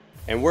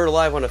And we're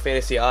live on a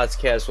Fantasy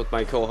Oddscast with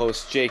my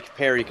co-host Jake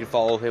Perry. You can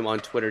follow him on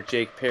Twitter,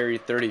 Jake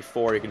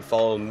Perry34. You can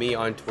follow me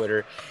on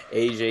Twitter,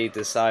 AJ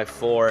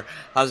Desai4.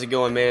 How's it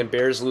going, man?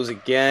 Bears lose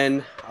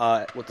again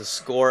with the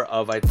score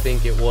of, I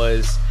think it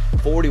was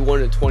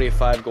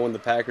 41-25, going the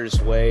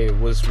Packers' way. It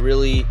was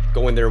really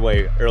going their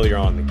way earlier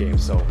on in the game.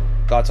 So,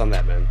 thoughts on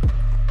that, man?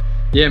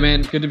 Yeah,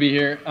 man, good to be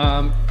here.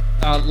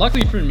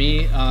 Luckily for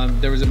me,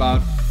 it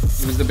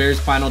was the Bears'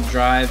 final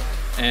drive,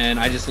 and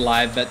I just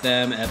live bet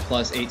them at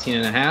plus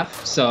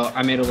 18.5. So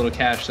I made a little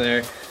cash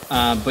there.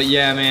 But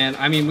yeah, man,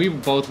 I mean, we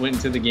both went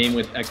into the game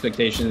with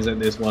expectations that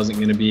this wasn't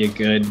going to be a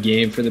good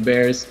game for the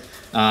Bears,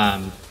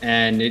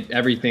 and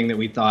everything that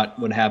we thought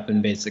would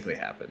happen basically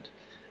happened.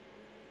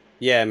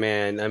 Yeah,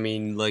 man. I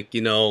mean,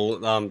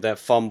 that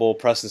fumble,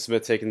 Preston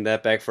Smith taking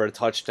that back for a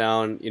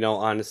touchdown.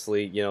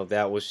 Honestly,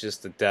 that was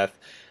just the death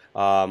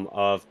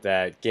of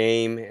that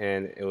game,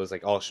 and it was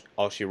like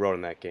all she wrote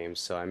in that game.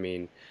 So I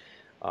mean,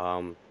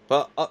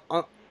 but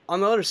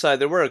on the other side,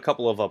 there were a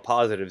couple of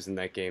positives in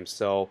that game.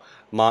 So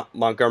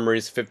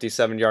Montgomery's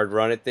 57-yard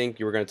run, I think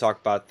you were going to talk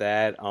about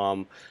that.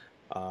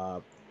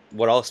 Uh,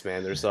 what else,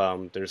 man? There's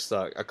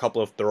a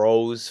couple of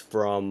throws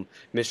from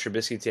Mitch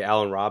Trubisky to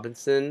Allen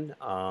Robinson.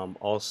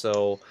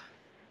 Also,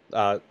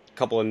 a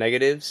couple of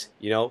negatives.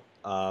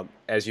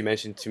 As you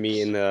mentioned to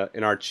me in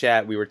our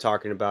chat, we were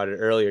talking about it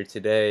earlier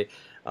today.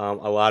 A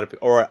lot of,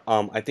 or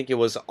I think it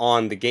was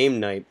on the game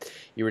night.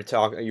 You were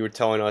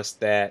telling us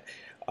that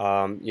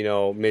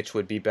Mitch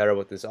would be better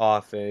with this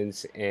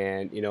offense,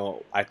 and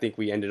I think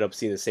we ended up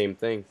seeing the same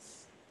thing.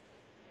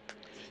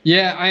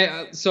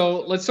 Yeah,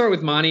 so let's start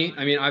with Monty.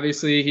 I mean,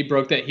 obviously he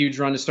broke that huge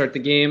run to start the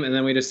game, and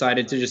then we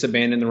decided to just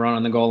abandon the run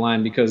on the goal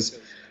line because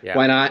Yeah.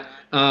 why not?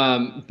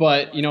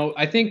 But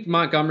I think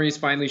Montgomery is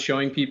finally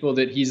showing people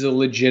that he's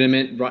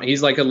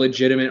he's like a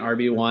legitimate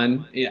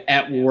RB1.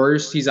 At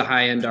worst, he's a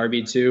high end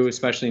RB2,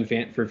 especially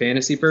for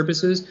fantasy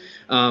purposes.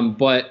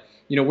 But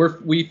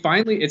we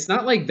finally, it's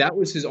not like that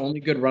was his only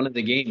good run of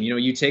the game.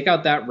 You take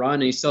out that run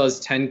and he still has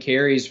 10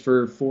 carries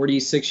for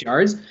 46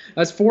 yards.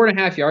 That's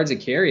 4.5 yards a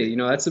carry.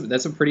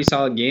 That's a pretty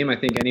solid game. I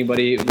think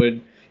anybody would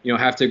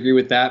have to agree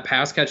with that.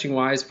 Pass catching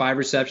wise, 5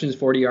 receptions,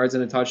 40 yards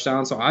and a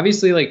touchdown. So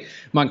obviously, like,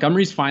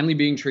 Montgomery's finally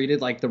being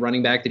treated like the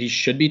running back that he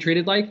should be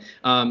treated like.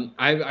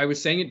 I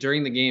was saying it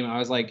during the game.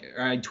 I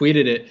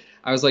tweeted it.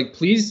 I was like,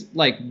 please,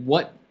 like,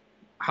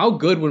 how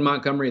good would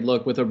Montgomery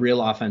look with a real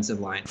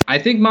offensive line? I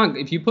think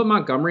if you put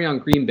Montgomery on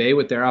Green Bay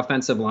with their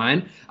offensive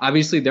line,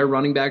 obviously their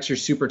running backs are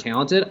super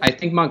talented. I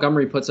think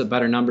Montgomery puts up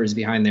better numbers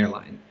behind their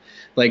line.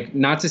 Like,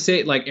 not to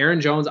say, like,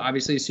 Aaron Jones,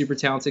 obviously a super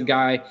talented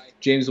guy.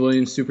 James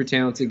Williams, super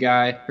talented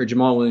guy. Or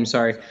Jamal Williams,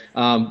 sorry.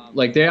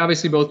 Like, they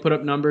obviously both put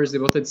up numbers. They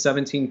both had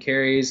 17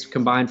 carries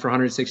combined for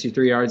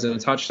 163 yards and a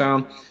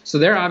touchdown. So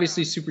they're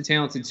obviously super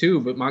talented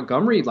too. But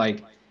Montgomery,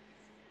 like,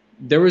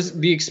 there was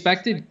the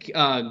expected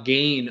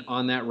gain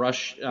on that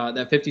rush,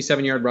 that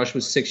 57-yard rush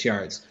was 6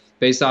 yards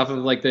based off of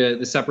like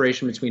the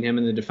separation between him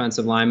and the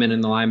defensive linemen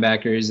and the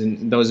linebackers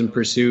and those in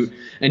pursuit.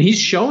 And he's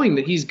showing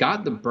that he's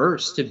got the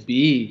burst to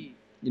be,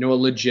 a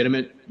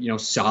legitimate,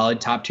 solid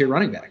top tier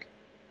running back.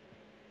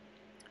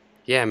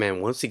 Yeah,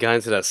 man. Once he got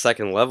into that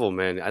second level,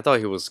 man, I thought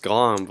he was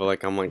gone.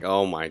 But I'm like,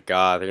 oh my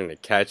god, they're gonna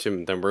catch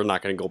him. Then we're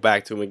not gonna go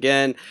back to him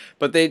again.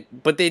 But they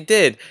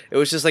did. It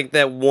was just like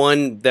that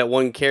one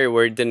carry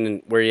where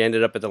he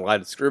ended up at the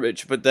line of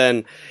scrimmage. But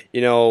then,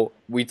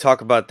 we talk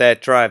about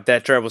that drive.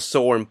 That drive was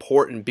so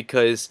important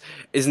because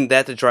isn't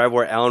that the drive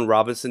where Allen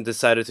Robinson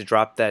decided to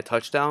drop that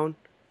touchdown,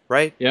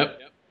 right? Yep.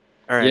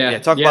 All right, yeah. Yeah.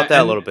 Talk Yeah. about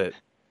that a little bit.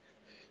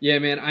 Yeah,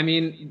 man. I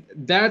mean,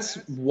 that's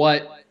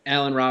what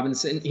Allen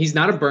Robinson. He's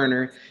not a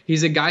burner.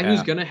 He's a guy who's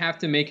Yeah. gonna have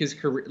to make his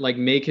career, like,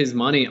 make his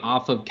money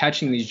off of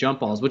catching these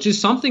jump balls, which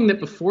is something that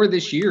before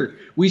this year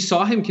we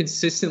saw him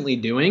consistently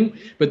doing.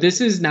 But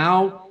this is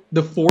now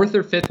the fourth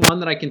or fifth one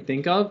that I can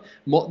think of.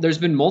 There's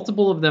been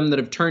multiple of them that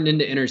have turned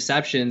into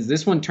interceptions.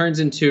 This one turns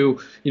into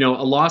a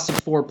loss of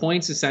 4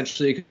 points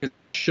essentially. Because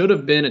it should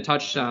have been a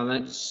touchdown.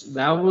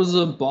 That was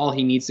a ball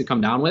he needs to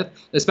come down with,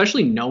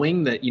 especially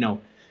knowing that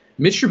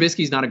Mitch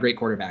Trubisky's not a great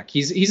quarterback.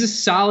 He's a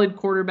solid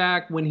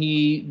quarterback when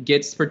he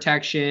gets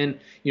protection.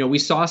 We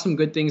saw some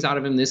good things out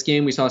of him this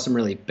game. We saw some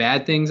really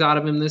bad things out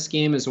of him this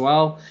game as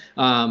well.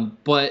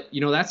 But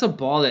that's a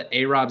ball that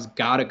A-Rob's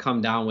got to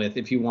come down with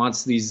if he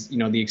wants these,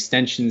 the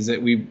extensions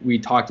that we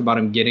talked about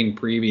him getting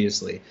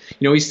previously.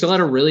 He still had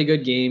a really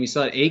good game. He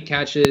still had 8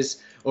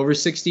 catches, over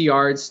 60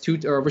 yards,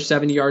 over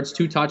 70 yards,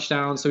 2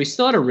 touchdowns. So he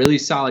still had a really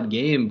solid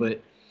game,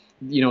 but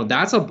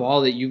that's a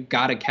ball that you've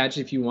got to catch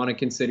if you want to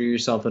consider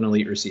yourself an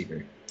elite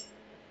receiver.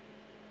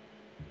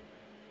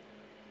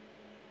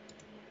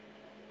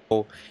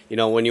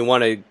 When you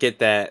want to get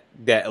that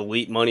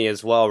elite money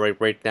as well,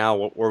 right now,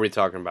 what are we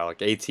talking about?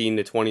 Like 18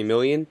 to 20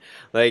 million?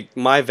 Like,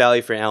 my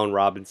value for Allen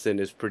Robinson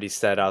is pretty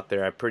set out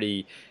there. I'm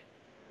pretty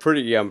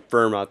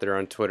firm out there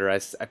on Twitter. I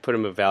put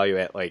him a value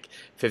at like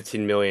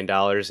 $15 million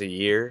a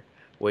year,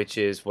 which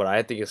is what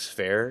I think is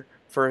fair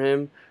for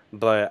him.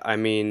 But I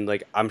mean,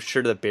 like, I'm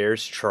sure the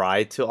Bears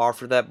tried to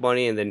offer that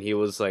money, and then he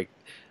was like,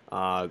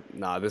 "Nah,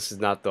 this is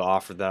not the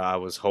offer that I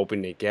was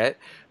hoping to get."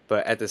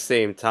 but at the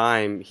same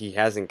time, he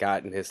hasn't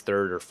gotten his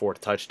third or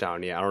fourth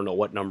touchdown yet. I don't know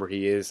what number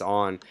he is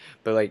on,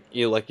 but like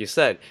you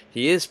said,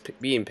 he is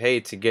being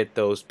paid to get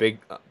those big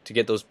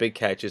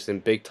catches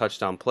and big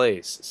touchdown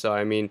plays. So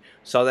I mean,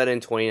 saw that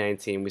in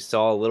 2019. We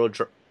saw a little.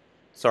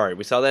 Sorry,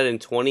 we saw that in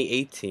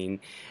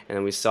 2018, and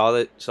then we saw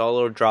a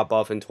little drop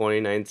off in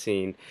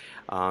 2019.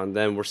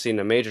 Then we're seeing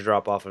a major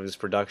drop off of his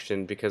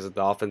production because of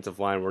the offensive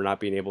line. We're not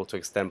being able to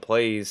extend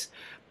plays,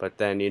 but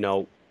then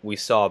we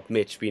saw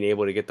Mitch being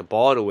able to get the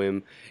ball to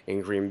him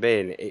in Green Bay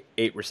and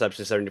eight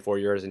receptions, 74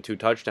 yards, and two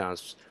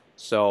touchdowns.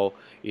 So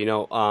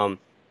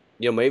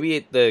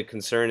maybe the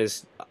concern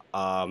is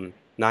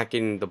not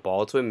getting the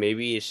ball to him.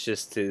 Maybe it's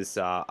just his.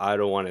 I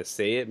don't want to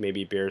say it.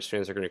 Maybe Bears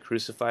fans are going to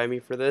crucify me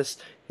for this.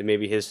 And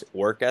maybe his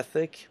work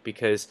ethic.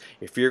 Because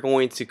if you're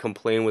going to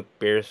complain with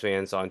Bears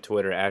fans on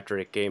Twitter after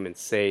a game and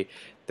say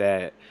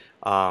that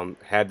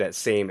had that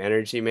same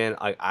energy, man,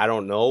 I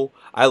don't know.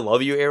 I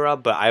love you, Era,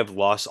 but I've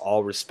lost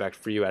all respect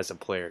for you as a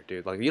player,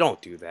 dude. Like, you don't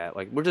do that.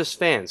 Like, we're just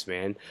fans,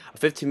 man. A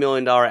 $15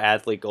 million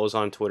athlete goes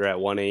on Twitter at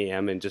 1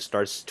 a.m. and just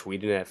starts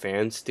tweeting at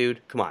fans,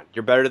 dude. Come on,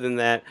 you're better than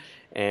that.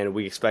 And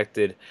we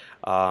expected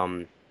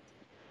um,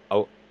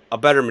 a, a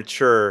better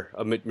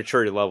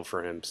maturity level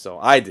for him. So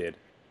I did.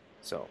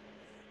 So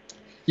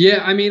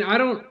Yeah, I mean, I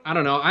don't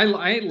know.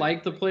 I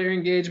like the player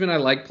engagement. I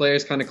like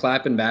players kind of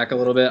clapping back a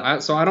little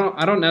bit. So I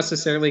don't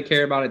necessarily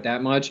care about it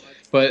that much.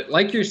 But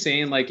like you're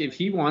saying, like if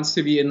he wants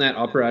to be in that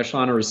upper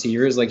echelon of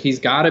receivers, like he's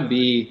got to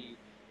be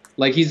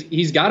like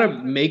he's got to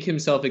make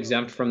himself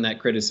exempt from that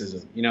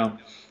criticism.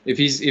 If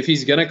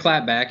he's gonna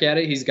clap back at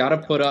it, he's got to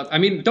put up. I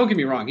mean, don't get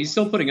me wrong, he's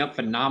still putting up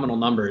phenomenal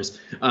numbers.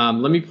 Let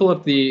me pull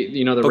up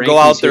the but go rankings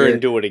out there and here.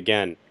 do it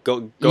again.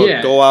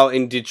 Yeah, Go out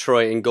in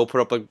Detroit and go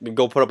put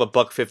up a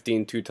buck 50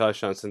 and two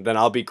touchdowns, and then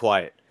I'll be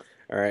quiet.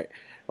 All right,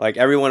 like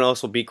everyone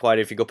else will be quiet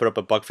if you go put up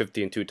a buck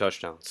 50 and two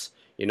touchdowns.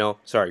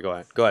 Sorry, go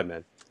ahead,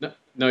 man.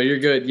 no, you're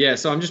good. Yeah,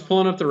 so I'm just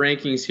pulling up the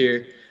rankings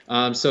here.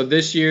 So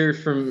this year,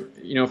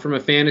 from a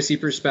fantasy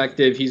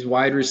perspective, he's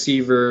wide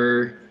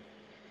receiver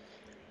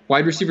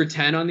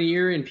 10 on the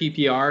year in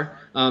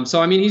PPR.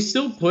 So I mean, he's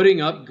still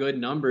putting up good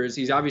numbers.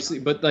 He's obviously,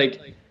 but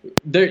like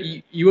there,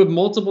 you have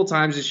multiple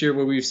times this year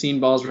where we've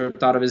seen balls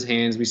ripped out of his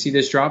hands. We see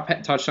this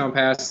touchdown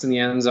pass in the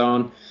end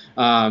zone.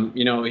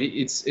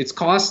 It's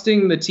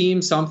costing the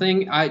team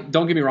something. I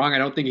don't get me wrong. I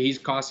don't think he's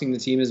costing the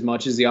team as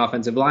much as the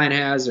offensive line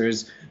has, or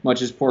as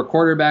much as poor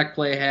quarterback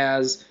play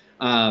has.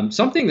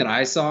 Something that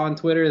I saw on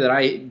Twitter that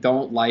I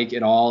don't like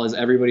at all is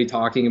everybody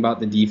talking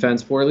about the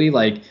defense poorly.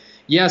 Like,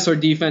 yes, our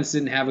defense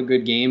didn't have a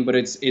good game, but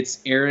it's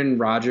Aaron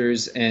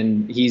Rodgers,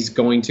 and he's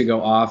going to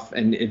go off,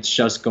 and it's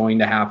just going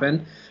to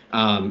happen.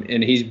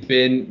 And he's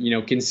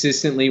been,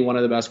 consistently one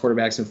of the best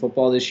quarterbacks in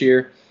football this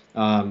year.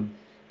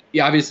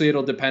 Yeah, obviously,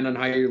 it'll depend on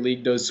how your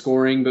league does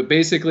scoring, but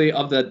basically,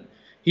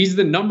 he's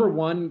the number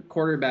one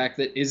quarterback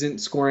that isn't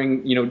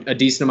scoring, a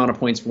decent amount of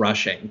points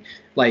rushing.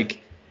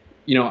 Like,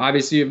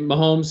 obviously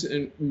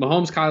Mahomes,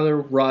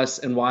 Kyler, Russ,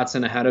 and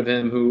Watson ahead of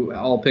him, who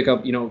all pick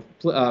up,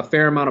 a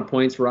fair amount of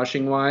points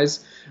rushing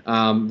wise.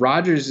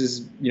 Rodgers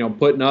is,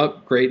 putting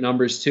up great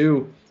numbers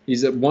too.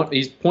 He's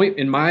point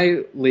in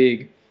my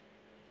league.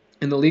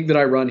 In the league that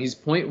I run, he's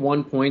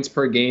 0.1 points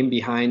per game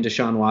behind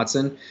Deshaun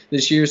Watson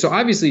this year. So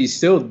obviously he's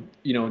still,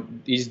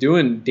 he's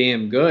doing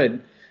damn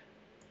good.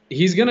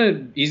 He's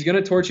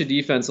gonna torch a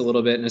defense a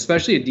little bit, and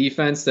especially a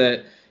defense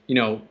that,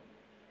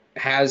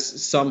 has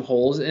some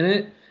holes in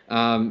it.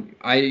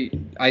 I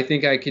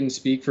think I can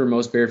speak for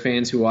most Bear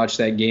fans who watched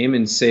that game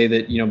and say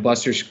that,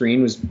 Buster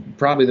Skrine was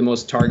probably the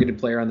most targeted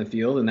player on the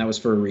field, and that was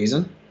for a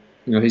reason.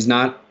 He's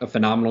not a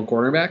phenomenal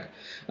cornerback.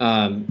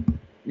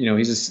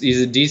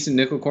 He's a decent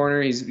nickel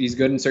corner. He's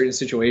good in certain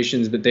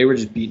situations, but they were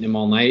just beating him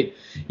all night.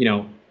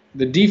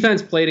 The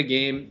defense played a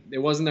game. It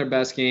wasn't their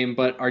best game,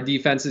 but our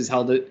defense has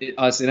held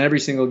us in every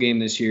single game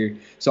this year.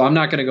 So I'm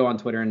not going to go on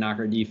Twitter and knock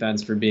our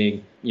defense for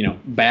being,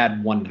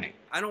 bad one night.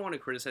 I don't want to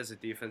criticize the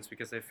defense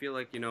because I feel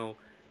like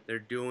they're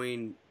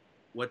doing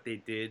what they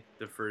did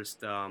the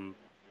first 10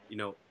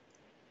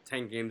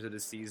 games of the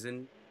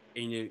season,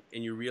 and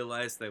you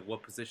realize that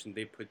what position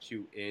they put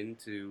you in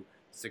to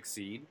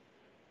succeed.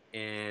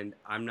 And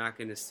I'm not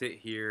going to sit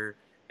here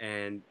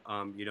and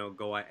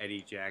go at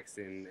Eddie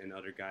Jackson and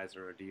other guys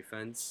on our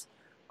defense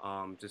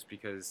just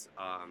because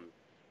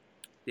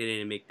they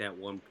didn't make that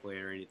one play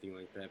or anything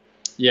like that.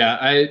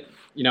 Yeah,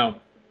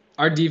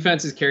 our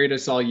defense has carried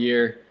us all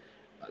year.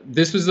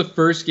 This was the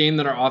first game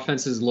that our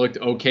offense has looked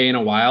okay in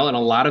a while, and a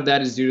lot of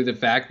that is due to the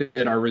fact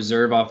that our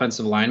reserve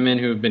offensive linemen,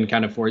 who have been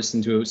kind of forced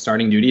into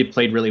starting duty, have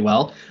played really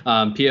well.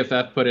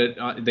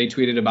 PFF they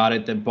tweeted about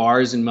it, that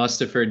Bars and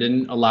Mustipher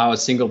didn't allow a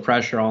single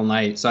pressure all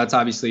night. So that's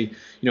obviously,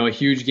 a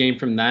huge game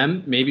from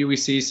them. Maybe we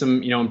see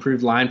some,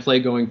 improved line play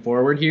going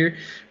forward here,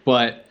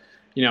 but,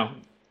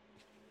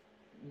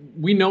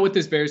 we know what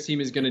this Bears team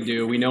is going to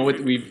do. We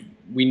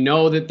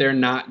know that they're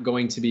not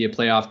going to be a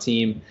playoff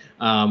team.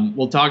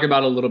 We'll talk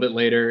about it a little bit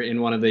later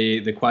in one of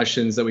the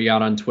questions that we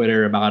got on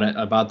Twitter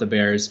about the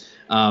Bears.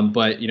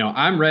 But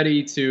I'm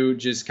ready to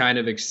just kind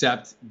of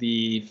accept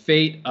the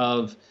fate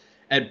of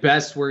at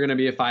best we're going to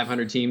be a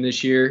 500 team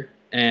this year.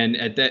 And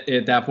at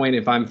that point,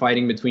 if I'm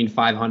fighting between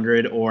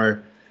 500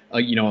 or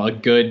a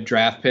good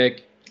draft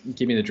pick,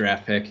 give me the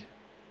draft pick.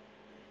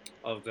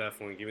 Oh,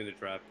 definitely. Give me the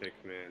draft pick,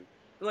 man.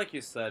 But like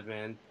you said,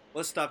 man,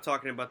 let's stop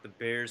talking about the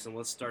Bears and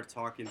let's start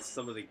talking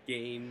some of the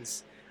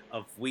games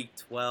of Week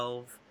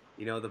 12.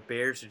 The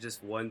Bears are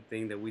just one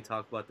thing that we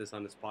talk about this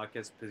on this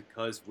podcast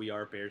because we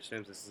are Bears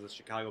fans. This is a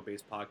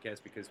Chicago-based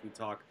podcast because we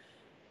talk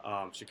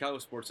Chicago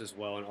sports as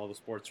well and all the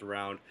sports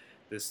around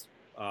this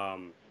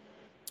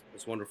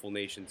this wonderful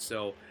nation.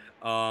 So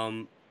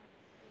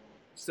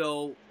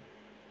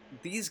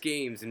these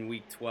games in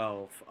Week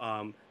 12.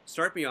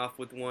 Start me off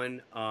with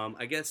one.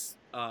 I guess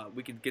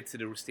we could get to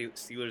the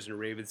Steelers and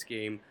Ravens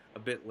game a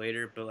bit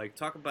later, but like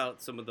talk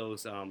about some of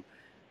those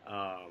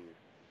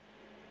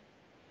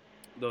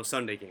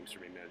Sunday games for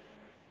me, man.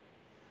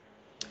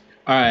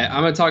 All right,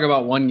 I'm going to talk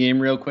about one game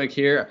real quick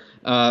here.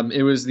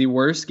 It was the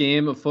worst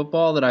game of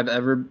football that I've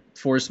ever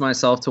forced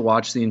myself to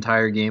watch the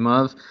entire game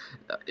of.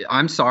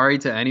 I'm sorry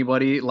to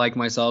anybody like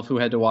myself who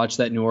had to watch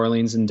that New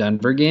Orleans and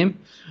Denver game.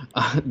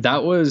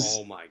 That was,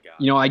 oh my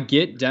god. I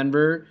get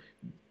Denver.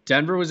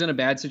 Denver was in a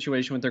bad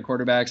situation with their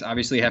quarterbacks,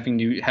 obviously having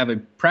to have a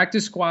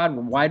practice squad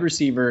wide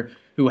receiver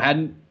who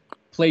hadn't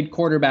played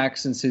quarterback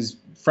since his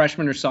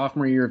freshman or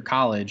sophomore year of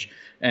college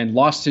and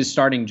lost his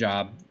starting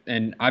job.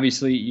 And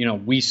obviously,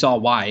 we saw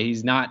why.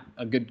 He's not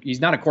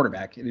a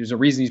quarterback. There's a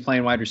reason he's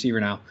playing wide receiver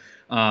now.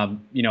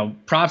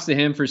 Props to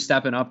him for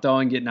stepping up though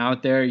and getting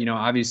out there.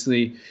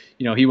 Obviously,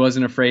 he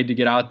wasn't afraid to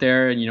get out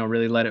there and,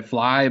 really let it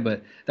fly.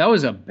 But that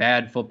was a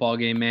bad football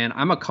game, man.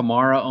 I'm a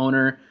Kamara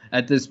owner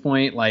at this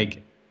point.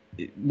 Like,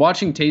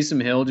 watching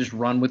Taysom Hill just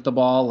run with the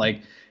ball,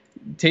 like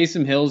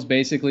Taysom Hill's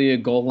basically a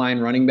goal line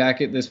running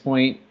back at this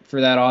point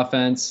for that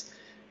offense.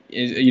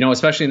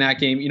 Especially in that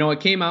game, it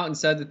came out and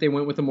said that they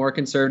went with a more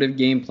conservative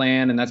game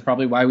plan, and that's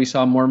probably why we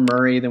saw more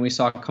Murray than we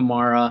saw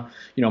Kamara.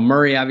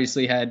 Murray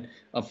obviously had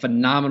a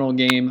phenomenal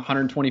game,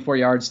 124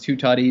 yards, 2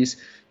 tutties.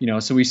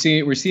 So we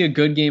see a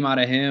good game out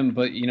of him,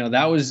 but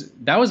that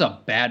was a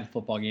bad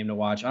football game to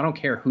watch. I don't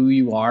care who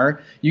you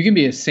are. You can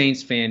be a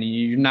Saints fan and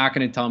you're not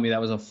going to tell me that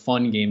was a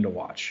fun game to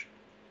watch.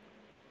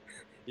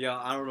 Yeah,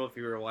 I don't know if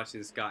you were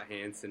watching Scott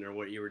Hansen or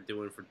what you were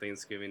doing for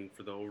Thanksgiving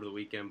over the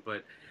weekend,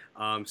 but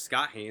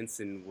Scott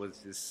Hansen was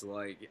just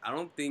like, I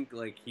don't think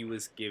like he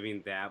was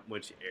giving that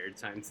much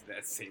airtime to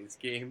that Saints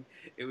game.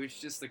 It was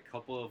just a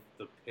couple of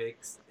the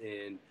picks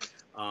and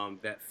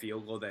that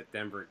field goal that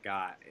Denver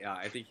got.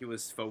 I think he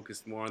was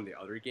focused more on the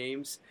other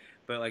games,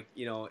 but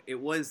it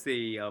was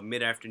the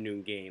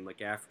mid-afternoon game,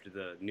 like after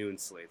the noon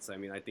slates. I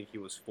mean, I think he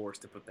was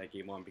forced to put that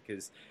game on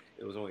because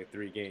it was only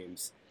 3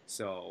 games.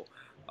 So,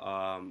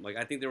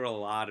 I think there were a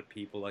lot of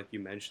people, like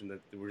you mentioned, that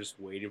were just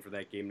waiting for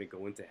that game to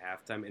go into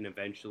halftime and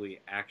eventually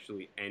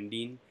actually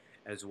ending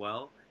as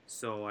well.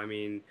 So, I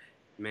mean,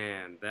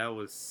 man, that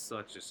was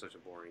such a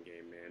boring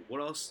game, man.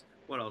 What else?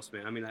 What else,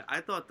 man? I mean, I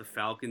thought the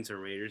Falcons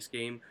and Raiders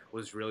game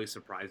was really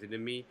surprising to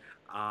me.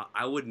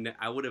 I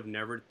would have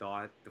never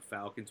thought the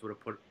Falcons would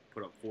have put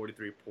up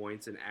 43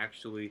 points and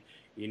actually,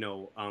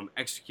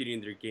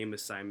 executing their game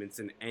assignments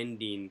and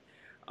ending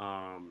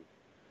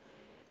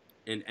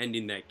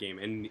that game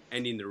and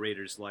ending the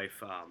Raiders'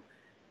 life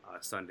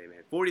Sunday,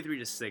 man.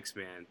 43-6,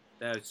 man.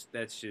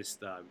 That's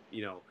just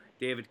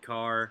David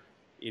Carr,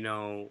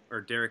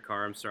 or Derek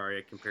Carr. I'm sorry,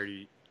 I compared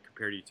you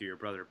to your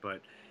brother,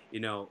 but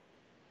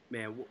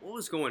man, what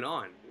was going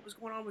on? What was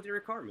going on with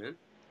Derek Carr, man?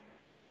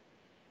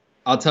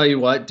 I'll tell you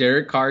what,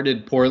 Derek Carr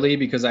did poorly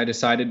because I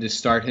decided to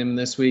start him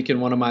this week in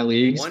one of my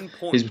leagues. 1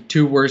 point. His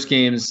two worst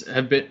games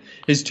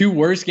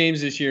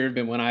this year have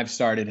been when I've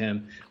started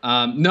him.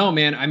 No,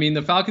 man. I mean,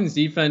 the Falcons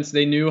defense,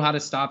 they knew how to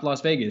stop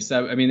Las Vegas.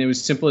 I mean, it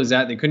was simple as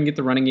that. They couldn't get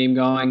the running game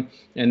going,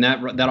 and that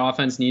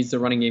offense needs the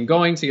running game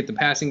going to get the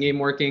passing game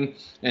working,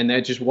 and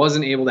that just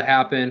wasn't able to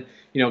happen.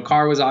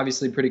 Carr was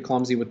obviously pretty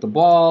clumsy with the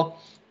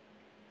ball.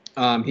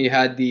 He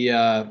had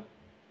the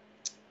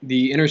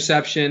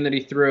interception that he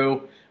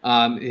threw.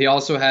 He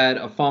also had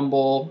a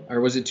fumble,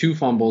 or was it 2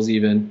 fumbles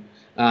even?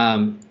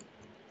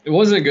 It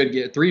wasn't a good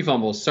get. 3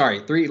 fumbles.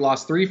 Sorry,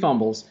 lost 3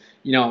 fumbles.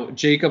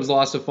 Jacobs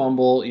lost a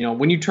fumble.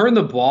 When you turn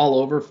the ball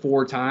over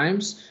 4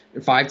 times,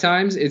 5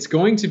 times, it's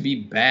going to be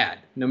bad.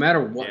 No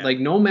matter what. Yeah.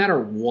 No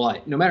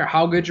matter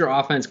how good your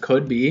offense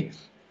could be.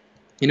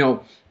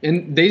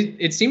 And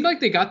it seemed like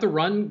they got the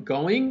run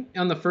going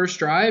on the first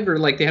drive, or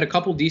like they had a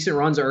couple decent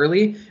runs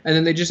early, and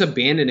then they just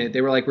abandoned it.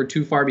 They were like, we're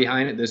too far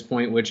behind at this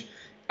point, which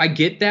I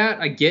get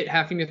that. I get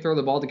having to throw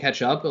the ball to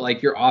catch up,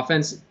 but your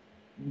offense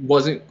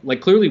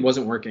clearly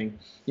wasn't working.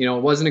 It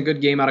wasn't a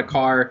good game out of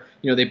Carr.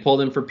 They pulled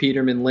him for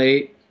Peterman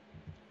late.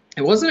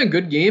 It wasn't a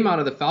good game out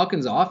of the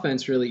Falcons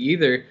offense really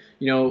either.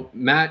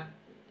 Matt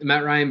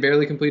Ryan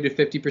barely completed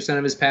 50%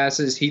 of his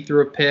passes. He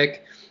threw a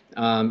pick.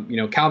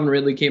 Calvin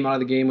Ridley came out of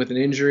the game with an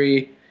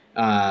injury.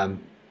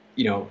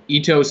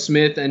 Ito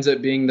Smith ends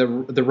up being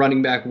the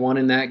running back 1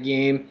 in that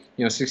game.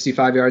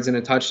 65 yards and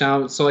a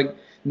touchdown. So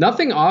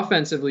Nothing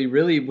offensively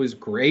really was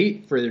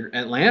great for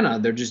Atlanta.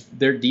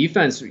 Their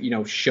defense,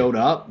 showed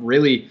up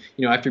really,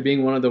 after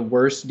being one of the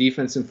worst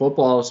defense in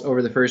football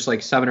over the first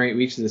like 7 or 8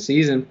 weeks of the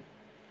season.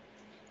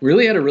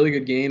 Really had a really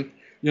good game.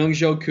 Young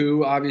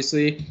Joku,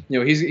 obviously,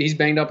 he's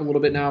banged up a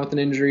little bit now with an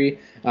injury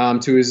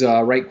to his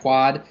right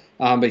quad,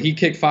 but he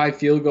kicked 5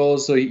 field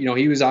goals, so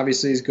he was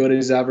obviously as good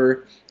as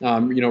ever.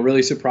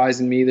 Really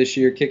surprising me this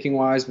year kicking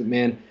wise. But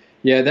man,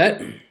 yeah,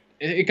 that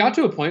it got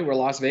to a point where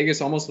Las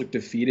Vegas almost looked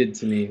defeated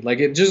to me. Like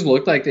it just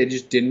looked like they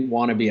just didn't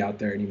want to be out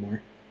there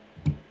anymore.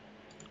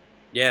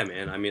 Yeah,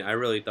 man. I mean, I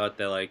really thought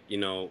that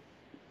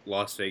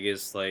Las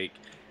Vegas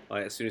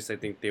as soon as I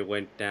think they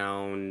went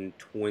down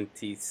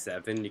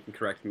 27. You can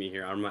correct me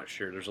here. I'm not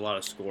sure. There's a lot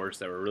of scores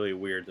that were really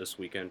weird this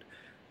weekend,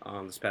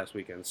 this past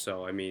weekend.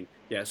 So I mean,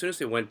 yeah, as soon as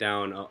they went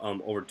down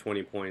over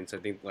 20 points, I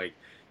think like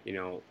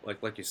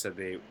you said,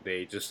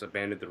 they just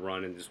abandoned the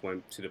run and just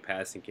went to the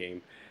passing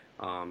game.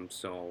 And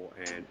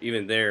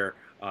even there,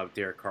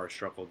 Derek Carr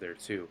struggled there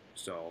too.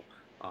 So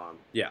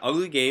yeah,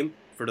 ugly game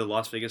for the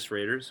Las Vegas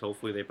Raiders.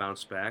 Hopefully they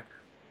bounce back.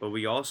 But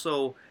we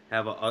also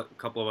have a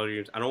couple of other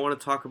games. I don't want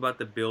to talk about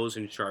the Bills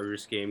and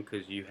Chargers game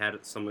because you had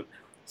something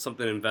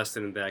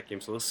invested in that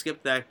game. So let's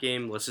skip that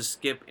game. Let's just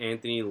skip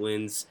Anthony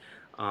Lynn's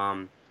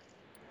um,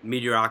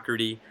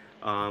 mediocrity.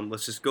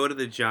 Let's just go to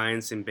the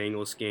Giants and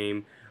Bengals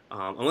game.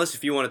 Unless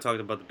if you want to talk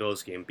about the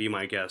Bills game, be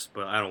my guest,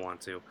 but I don't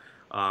want to.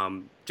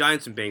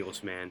 Giants and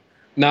Bengals, man.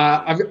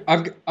 Nah,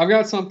 Um, I've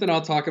got something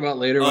I'll talk about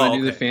later when I oh,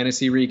 do the okay.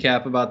 fantasy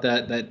recap about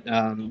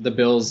the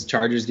Bills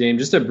Chargers game.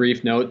 Just a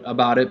brief note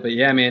about it, but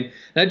yeah, man,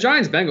 that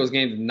Giants Bengals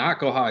game did not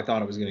go how I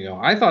thought it was going to go.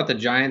 I thought the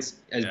Giants,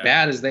 as Yeah.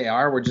 bad as they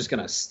are, were just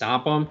going to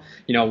stomp them.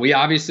 We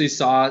obviously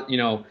saw,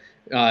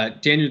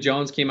 Daniel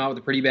Jones came out with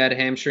a pretty bad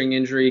hamstring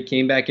injury,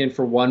 came back in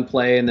for one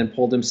play, and then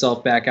pulled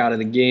himself back out of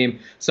the game.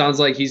 Sounds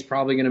like he's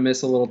probably going to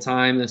miss a little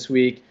time this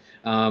week.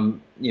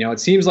 It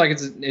seems like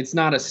it's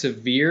not a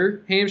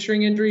severe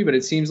hamstring injury, but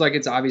it seems like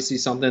it's obviously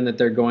something that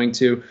they're going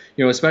to,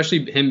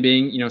 especially him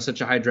being,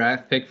 such a high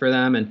draft pick for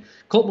them. And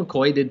Colt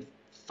McCoy did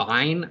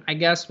fine, I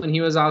guess, when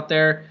he was out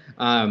there.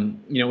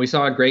 We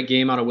saw a great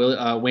game out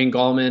of Wayne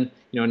Gallman,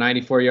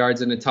 94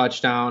 yards and a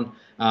touchdown.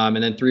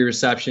 And then 3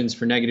 receptions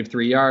for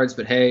 -3 yards.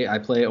 But hey, I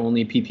play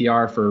only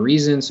PPR for a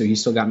reason, so he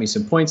still got me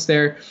some points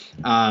there.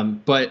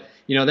 But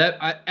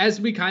as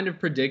we kind of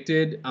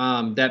predicted,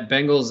 that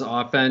Bengals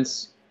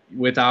offense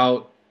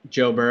without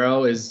Joe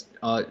Burrow is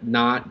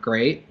not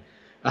great.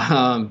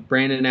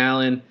 Brandon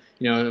Allen,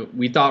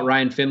 we thought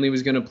Ryan Finley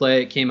was going to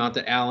play. It came out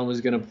that Allen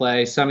was going to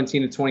play.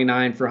 17 to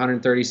 29 for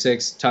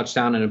 136,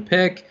 touchdown and a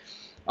pick.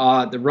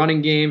 The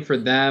running game for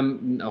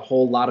them, a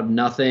whole lot of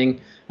nothing.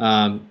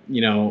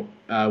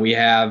 We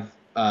have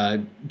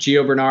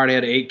Gio Bernard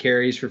had 8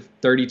 carries for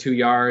 32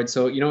 yards.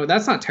 So,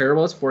 that's not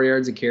terrible. It's 4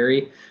 yards a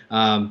carry.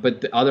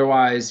 But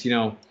otherwise,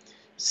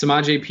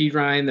 Samaje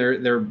Perine,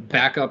 their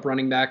backup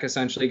running back,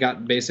 essentially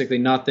got basically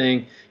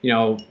nothing.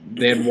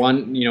 They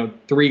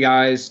had three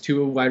guys,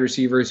 2 wide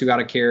receivers who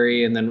got a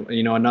carry, and then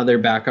another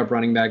backup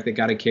running back that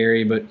got a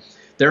carry. But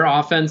their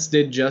offense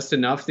did just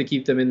enough to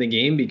keep them in the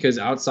game because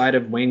outside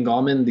of Wayne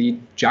Gallman, the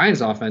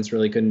Giants' offense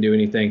really couldn't do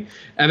anything.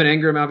 Evan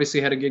Engram obviously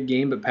had a good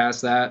game, but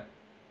past that,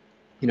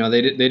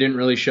 they didn't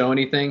really show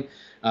anything.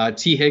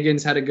 T.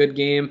 Higgins had a good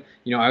game.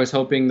 I was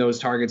hoping those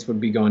targets would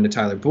be going to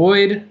Tyler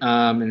Boyd,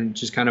 and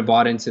just kind of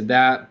bought into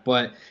that.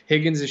 But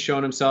Higgins has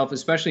shown himself,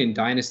 especially in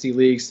dynasty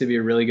leagues, to be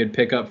a really good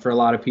pickup for a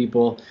lot of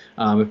people.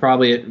 And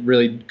probably at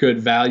really good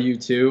value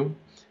too.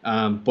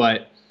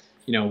 But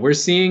we're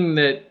seeing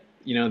that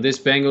this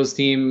Bengals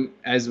team,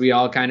 as we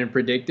all kind of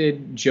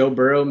predicted, Joe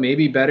Burrow may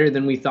be better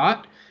than we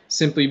thought,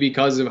 simply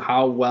because of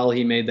how well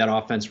he made that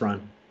offense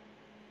run.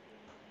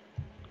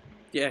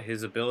 Yeah,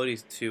 his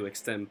abilities to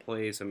extend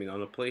plays. I mean, on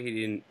the play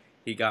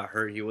he got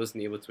hurt. He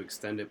wasn't able to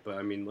extend it, but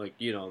I mean,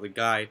 the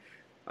guy,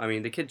 I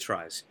mean, the kid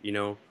tries,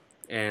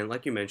 and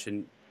like you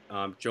mentioned,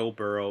 Joe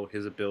Burrow,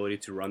 his ability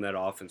to run that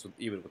offense,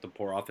 even with the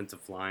poor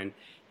offensive line,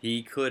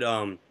 he could,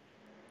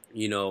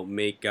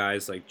 make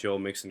guys like Joe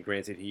Mixon.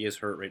 Granted, he is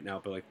hurt right now,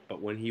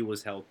 but when he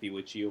was healthy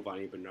with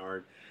Giovanni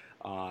Bernard,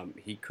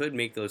 he could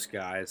make those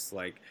guys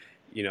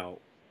you know,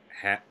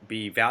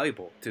 be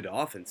valuable to the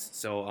offense.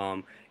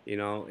 So,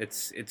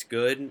 it's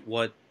good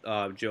what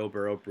Joe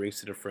Burrow brings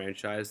to the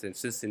franchise, and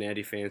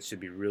Cincinnati fans should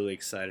be really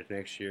excited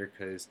next year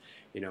because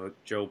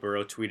Joe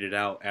Burrow tweeted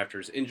out after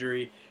his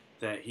injury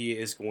that he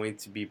is going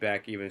to be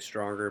back even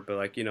stronger. But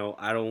I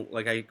don't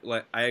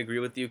I agree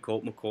with you.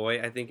 Colt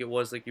McCoy, I think it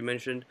was like you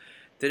mentioned,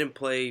 didn't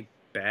play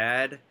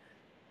bad,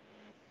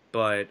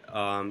 but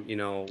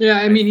Yeah,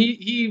 I I mean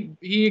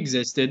he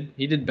existed.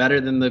 He did better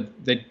than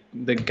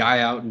the guy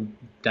out in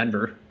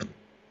Denver.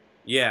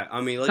 yeah, I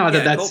mean Not that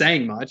yeah, that's Colt.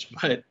 saying much,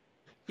 but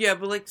Yeah,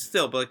 but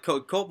still, but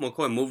Colt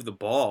McCoy moved the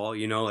ball,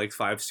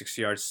 5, 6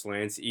 yard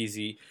slants,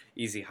 easy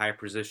high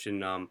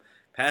position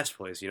pass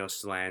plays,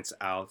 slants,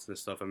 outs and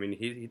stuff. I mean,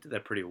 he did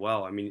that pretty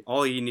well. I mean,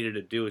 all he needed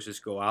to do is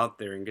just go out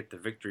there and get the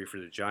victory for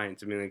the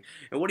Giants. I mean,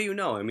 and what do you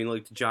know? I mean, the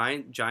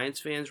Giants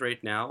fans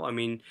right now. I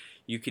mean,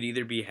 you could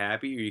either be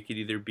happy or you could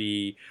either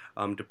be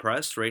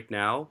depressed right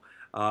now.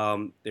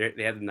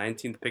 They had the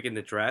 19th pick in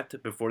the draft.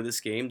 Before this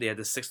game, they had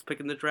the 6th pick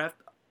in the draft.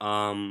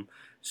 Um,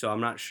 so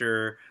I'm not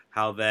sure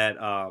how that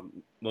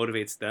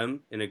motivates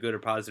them in a good or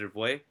positive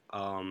way.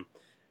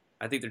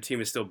 I think their team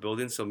is still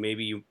building, so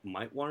maybe you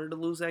might want to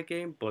lose that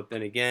game. But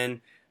then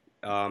again,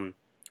 um,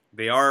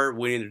 they are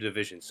winning the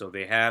division, so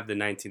they have the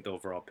 19th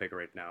overall pick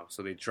right now.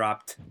 So they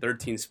dropped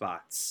 13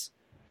 spots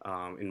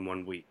in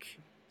 1 week.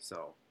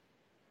 So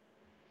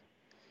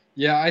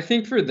Yeah, I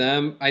think for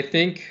them, I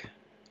think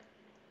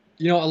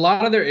a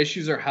lot of their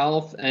issues are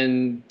health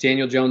and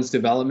Daniel Jones'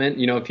 development.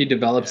 If he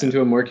develops yeah,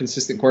 into a more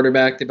consistent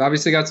quarterback, they've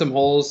obviously got some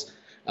holes.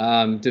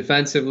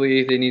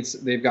 Defensively,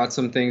 they've got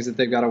some things that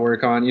they've got to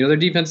work on. Their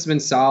defense has been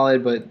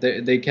solid, but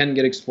they can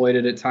get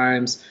exploited at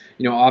times.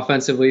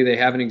 Offensively, they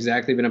haven't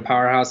exactly been a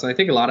powerhouse. And I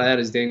think a lot of that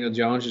is Daniel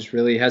Jones just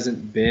really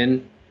hasn't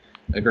been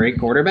a great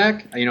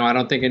quarterback. I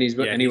don't think yeah, he's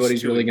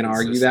anybody's too really going to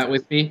argue that inconsistent.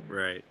 with me.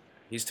 Right,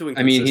 he's too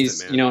I mean,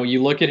 inconsistent, man.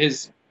 you look at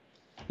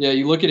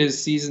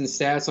his season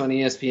stats on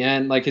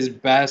ESPN, like his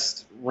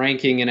best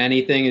ranking in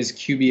anything is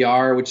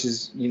QBR, which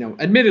is,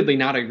 admittedly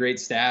not a great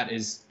stat,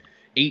 is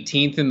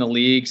 18th in the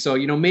league. So,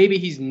 maybe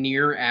he's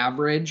near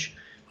average,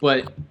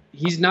 but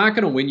he's not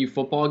going to win you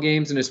football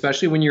games. And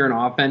especially when you're an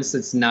offense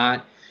that's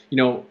not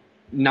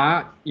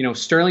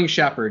Sterling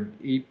Shepard.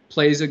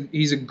 He's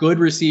a good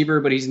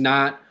receiver, but he's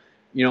not,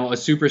 a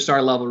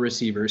superstar level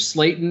receiver.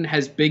 Slayton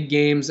has big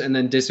games and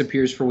then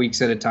disappears for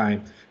weeks at a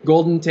time.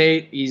 Golden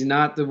Tate, he's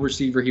not the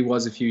receiver he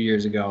was a few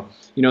years ago.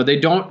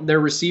 Their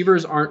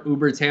receivers aren't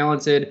uber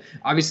talented.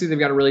 Obviously, they've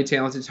got a really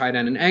talented tight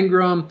end in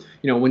Engram.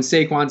 When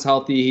Saquon's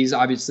healthy, he's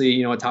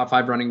obviously, a top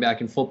 5 running back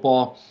in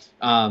football.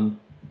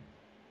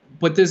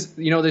 But this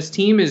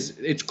team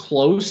it's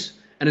close.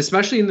 And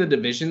especially in the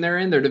division they're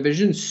in, their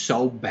division's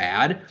so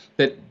bad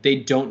that they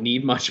don't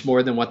need much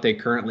more than what they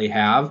currently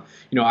have.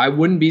 I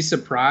wouldn't be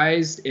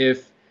surprised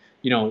if,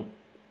 the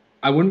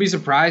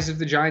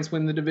Giants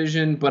win the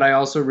division, but I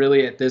also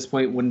really at this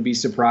point wouldn't be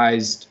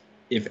surprised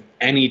if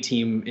any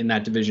team in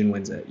that division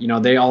wins it.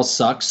 They all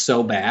suck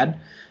so bad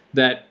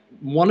that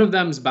one of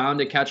them's bound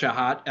to catch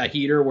a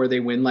heater where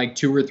they win like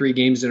 2 or 3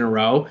 games in a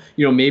row.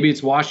 Maybe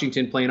it's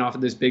Washington playing off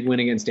of this big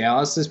win against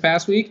Dallas this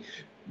past week.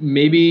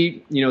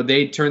 Maybe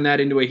they turn that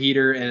into a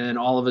heater, and then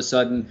all of a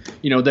sudden,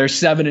 they're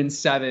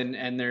 7-7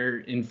 and they're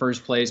in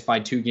first place by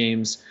 2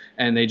 games,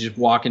 and they just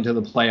walk into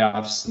the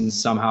playoffs and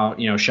somehow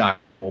shock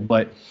people.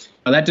 But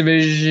that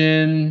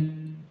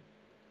division,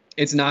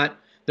 it's not.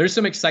 There's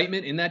some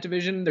excitement in that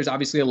division. There's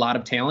obviously a lot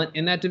of talent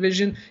in that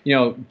division.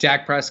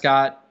 Dak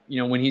Prescott.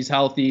 When he's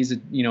healthy, he's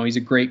a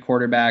great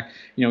quarterback.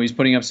 He's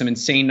putting up some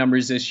insane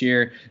numbers this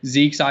year.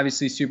 Zeke's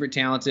obviously super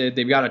talented.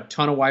 They've got a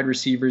ton of wide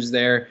receivers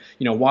there.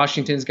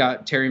 Washington's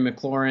got Terry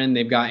McLaurin.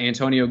 They've got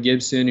Antonio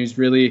Gibson, who's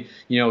really,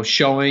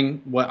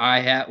 showing why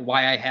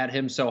I had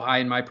him so high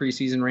in my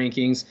preseason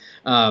rankings.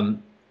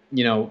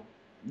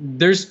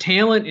 There's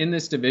talent in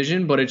this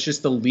division, but it's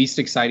just the least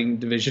exciting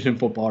division in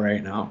football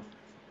right now.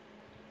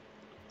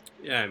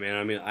 Yeah, man.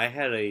 I mean, I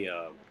had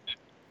a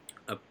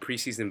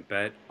preseason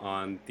bet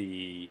on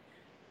the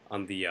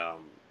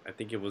I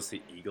think it was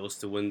the Eagles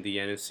to win the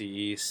NFC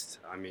East.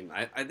 I mean,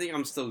 I think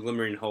I'm still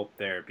glimmering hope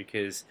there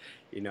because,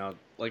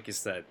 like you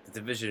said, the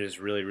division is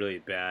really, really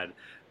bad.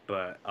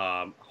 But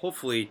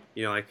hopefully,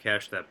 I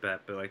cash that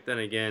bet. But then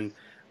again,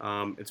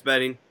 it's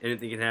betting.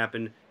 Anything can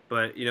happen.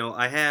 But,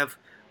 I have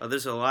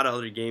there's a lot of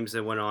other games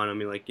that went on. I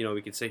mean,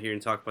 we could sit here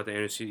and talk about the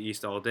NFC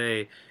East all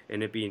day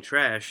and it being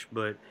trash.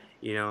 But,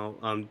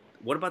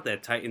 what about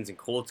that Titans and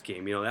Colts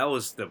game? That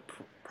was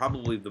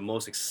probably the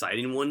most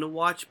exciting one to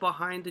watch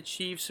behind the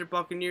Chiefs or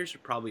Buccaneers, or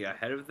probably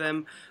ahead of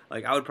them.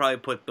 I would probably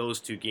put those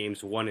 2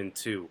 games 1 and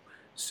 2.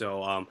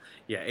 So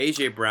yeah,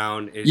 AJ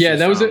Brown is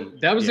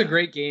that was a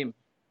great game.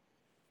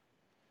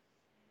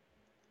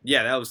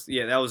 Yeah, that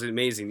was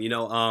amazing.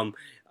 And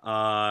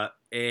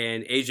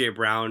AJ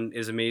Brown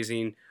is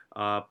amazing,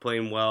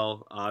 playing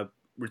well.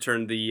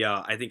 Returned the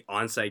I think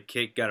onside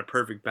kick, got a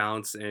perfect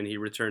bounce, and he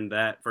returned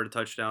that for a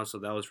touchdown. So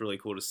that was really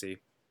cool to see.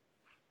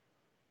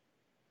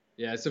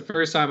 Yeah, it's the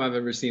first time I've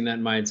ever seen that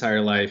in my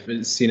entire life.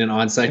 Seen an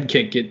onside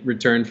kick get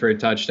returned for a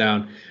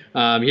touchdown.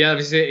 He had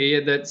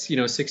that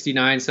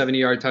 69,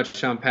 70-yard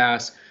touchdown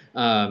pass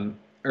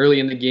early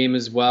in the game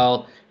as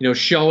well.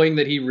 Showing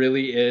that he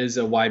really is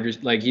a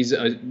he's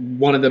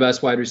one of the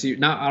best wide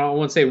receivers. I don't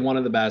want to say one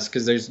of the best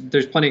because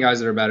there's plenty of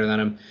guys that are better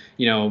than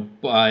him.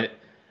 But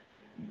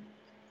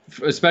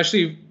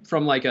especially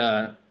from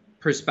a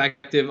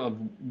perspective of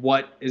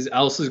what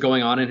else is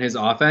going on in his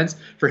offense,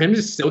 for him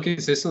to still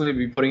consistently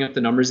be putting up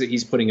the numbers that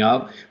he's putting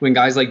up when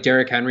guys like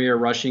Derrick Henry are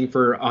rushing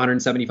for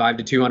 175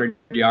 to 200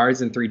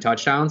 yards and 3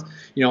 touchdowns,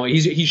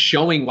 he's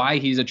showing why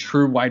he's a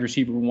true wide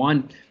receiver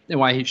 1 and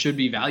why he should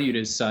be valued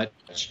as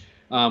such.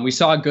 We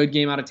saw a good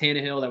game out of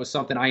Tannehill. That was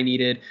something I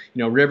needed.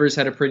 Rivers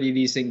had a pretty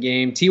decent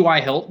game. T.Y.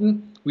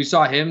 Hilton, we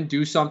saw him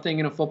do something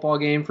in a football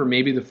game for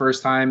maybe the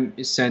first time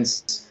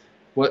since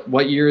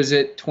what year is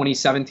it?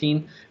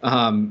 2017.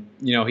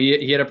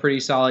 He had a pretty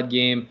solid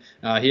game.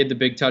 He had the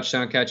big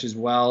touchdown catch as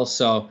well.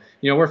 So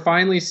we're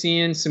finally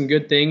seeing some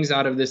good things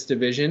out of this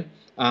division.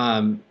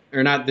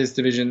 Or not this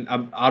division,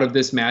 out of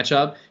this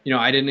matchup.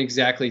 I didn't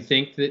exactly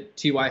think that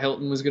T.Y.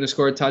 Hilton was going to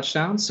score a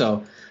touchdown.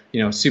 So,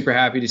 super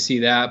happy to see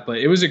that. But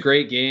it was a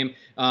great game.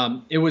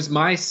 It was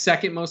my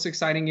second most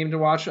exciting game to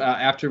watch.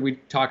 After we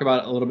talk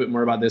about a little bit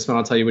more about this one,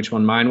 I'll tell you which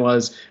one mine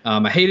was.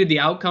 I hated the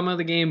outcome of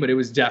the game, but it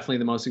was definitely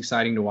the most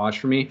exciting to watch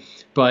for me.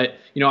 But,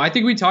 I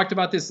think we talked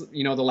about this,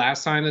 the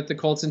last time that the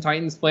Colts and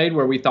Titans played,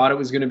 where we thought it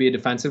was going to be a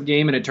defensive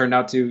game, and it turned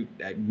out to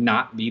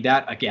not be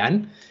that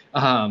again.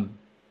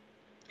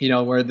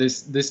 Where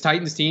this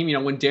Titans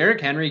team, when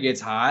Derrick Henry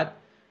gets hot,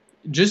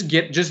 just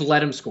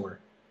let him score.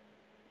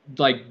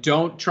 Like,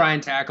 don't try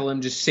and tackle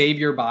him. Just save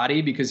your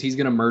body because he's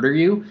going to murder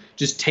you.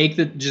 Just give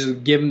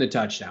him the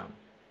touchdown.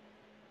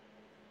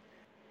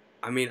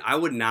 I mean, I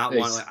would not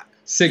want like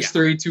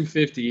 6'3",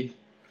 250.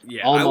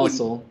 Yeah, all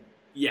muscle.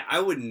 I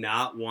would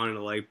not want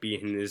to like be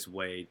in his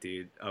way,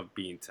 dude, of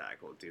being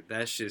tackled, dude.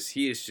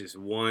 He is just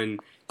one.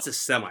 It's a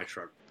semi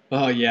truck.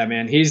 Oh yeah,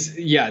 man.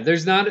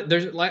 There's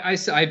like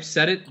I've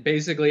said it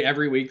basically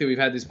every week that we've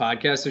had this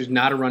podcast. There's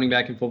not a running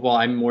back in football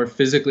I'm more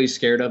physically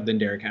scared of than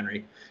Derrick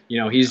Henry.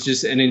 He's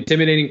just an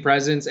intimidating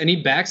presence, and he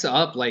backs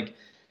up. Like,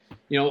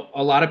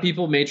 a lot of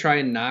people may try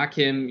and knock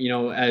him,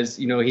 as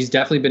he's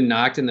definitely been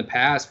knocked in the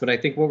past, but I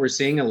think what we're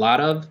seeing a lot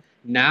of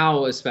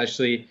now,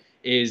 especially,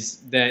 is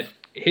that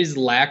his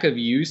lack of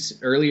use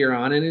earlier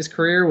on in his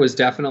career was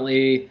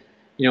definitely,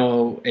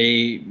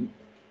 a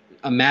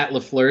Matt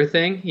LaFleur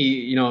thing.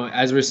 He,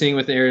 as we're seeing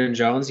with Aaron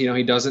Jones,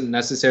 he doesn't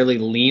necessarily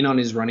lean on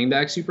his running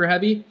back super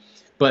heavy,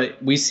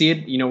 but we see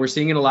it, we're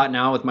seeing it a lot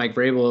now with Mike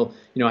Vrabel,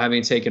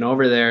 having taken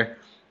over there.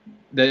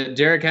 The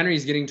Derrick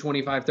Henry's getting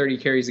 25, 30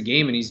 carries a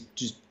game, and he's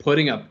just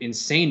putting up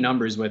insane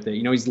numbers with it.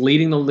 He's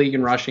leading the league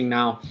in rushing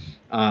now.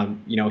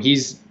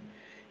 He's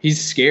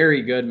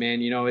scary good,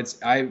 man. He's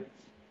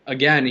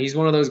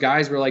one of those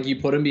guys where, like, you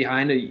put him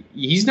behind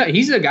he's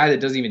a guy that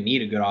doesn't even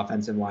need a good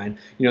offensive line.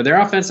 Their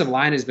offensive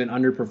line has been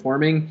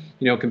underperforming,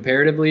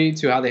 comparatively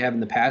to how they have in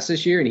the past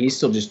this year, and he's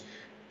still just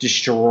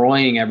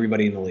destroying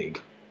everybody in the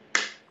league.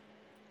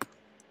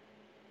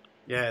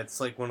 Yeah, it's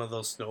like one of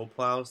those snow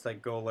plows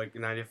that go like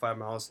 95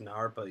 miles an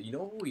hour. But you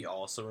know who he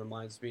also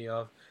reminds me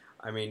of?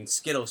 I mean,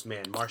 Skittles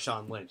man,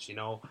 Marshawn Lynch.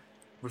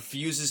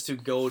 Refuses to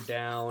go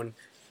down,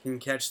 can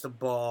catch the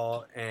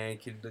ball,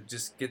 and can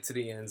just get to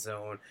the end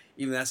zone.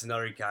 Even that's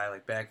another guy,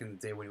 like back in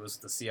the day when he was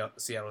with the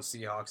Seattle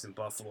Seahawks and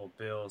Buffalo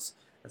Bills.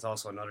 That's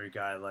also another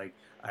guy, like,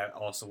 I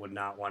also would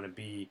not want to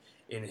be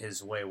in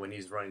his way when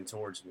he's running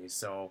towards me.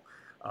 So,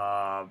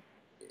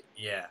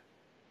 yeah,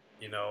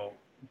 you know,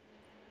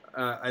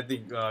 I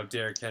think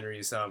Derrick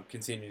Henry's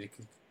continuing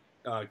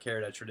to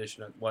carry that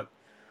tradition of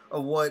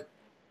what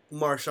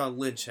Marshawn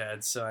Lynch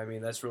had. So, I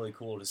mean, that's really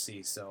cool to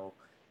see. So,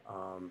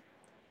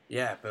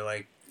 yeah, but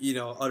like,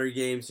 other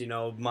games,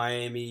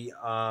 Miami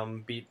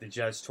beat the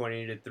Jets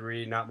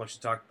 20-3. Not much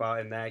to talk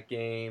about in that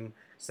game,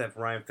 except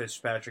Ryan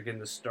Fitzpatrick in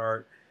the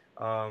start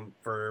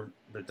for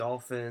the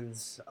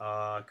Dolphins.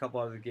 A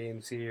couple other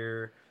games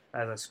here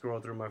as I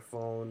scroll through my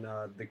phone.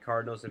 The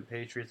Cardinals and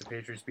Patriots. The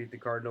Patriots beat the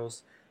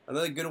Cardinals.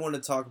 Another good one to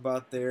talk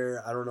about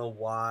there. I don't know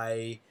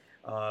why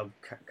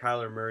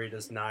Kyler Murray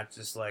does not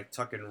just like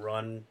tuck and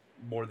run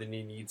more than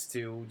he needs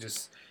to.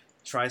 Just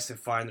tries to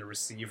find the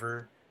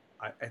receiver.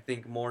 I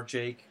think more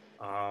Jake.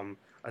 I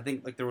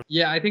think like there was.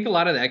 Yeah, I think a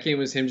lot of that game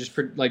was him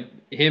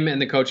him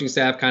and the coaching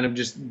staff kind of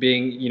just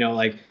being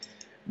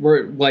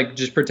we're like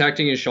just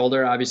protecting his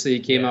shoulder. Obviously, he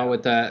came out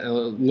with a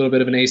little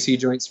bit of an AC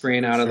joint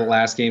sprain out of the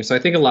last game, so I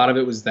think a lot of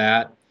it was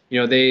that.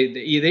 They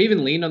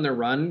even leaned on their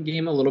run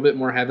game a little bit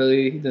more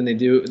heavily than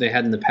they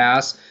had in the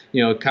past.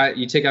 You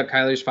take out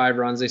Kyler's 5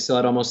 runs, they still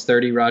had almost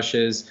 30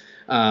 rushes.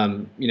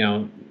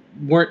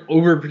 Weren't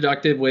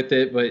overproductive with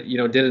it, but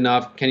did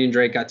enough. Kenyon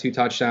Drake got 2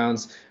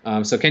 touchdowns.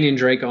 So Kenyon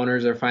Drake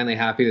owners are finally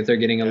happy that they're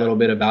getting a little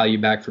bit of value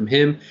back from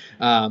him.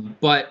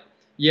 But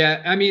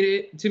yeah, I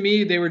mean, to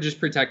me, they were just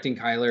protecting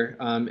Kyler.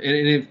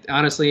 And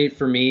honestly,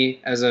 for me,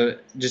 as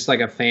just like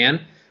a fan,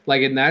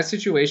 like in that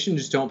situation,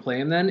 just don't play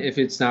him then. If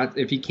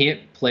he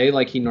can't play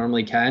like he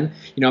normally can,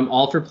 I'm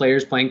all for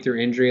players playing through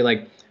injury.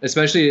 Like,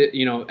 especially,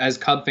 as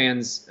Cub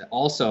fans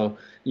also,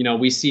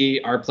 we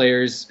see our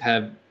players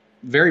have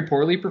very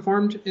poorly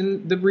performed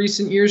in the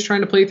recent years trying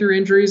to play through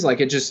injuries.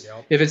 Like,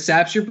 if it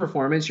saps your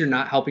performance, you're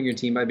not helping your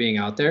team by being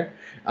out there.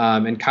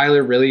 And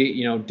Kyler really,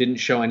 didn't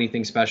show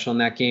anything special in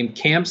that game.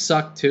 Cam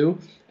sucked too.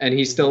 And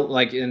he still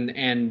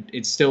and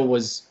it still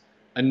was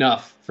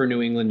enough for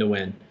New England to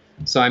win.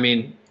 So, I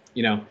mean,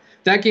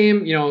 that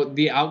game,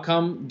 the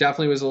outcome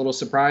definitely was a little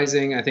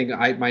surprising. I think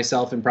I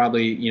myself and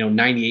probably,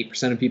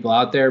 98% of people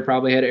out there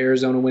probably had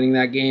Arizona winning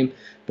that game.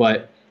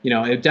 But,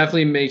 it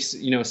definitely makes,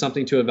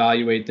 something to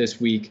evaluate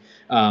this week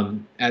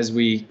as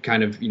we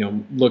kind of,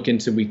 look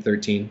into week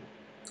 13.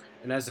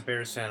 And as a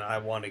Bears fan, I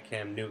wanted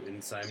Cam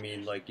Newton. So, I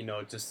mean, like,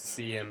 just to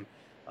see him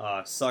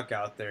suck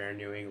out there in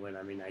New England,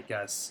 I mean, I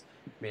guess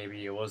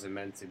maybe it wasn't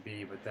meant to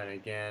be. But then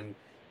again,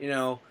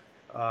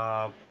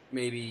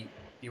 Maybe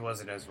he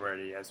wasn't as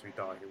ready as we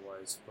thought he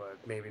was, but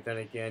maybe then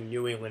again,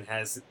 New England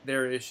has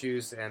their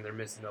issues and they're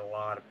missing a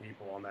lot of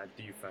people on that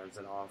defense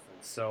and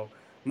offense. So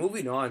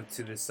moving on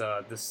to this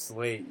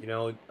slate,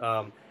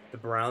 the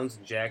Browns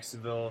in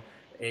Jacksonville,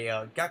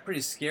 got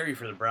pretty scary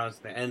for the Browns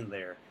at the end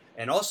there,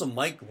 and also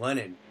Mike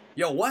Lennon.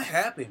 Yo, what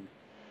happened?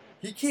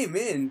 He came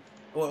in.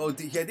 Well, I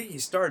think he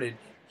started.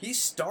 He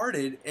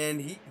started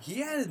and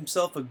he had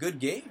himself a good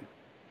game.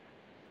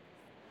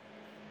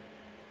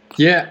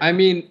 Yeah, I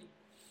mean,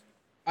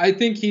 I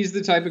think he's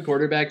the type of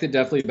quarterback that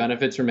definitely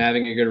benefits from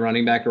having a good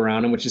running back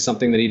around him, which is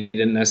something that he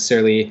didn't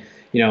necessarily,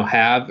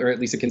 have, or at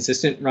least a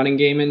consistent running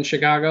game in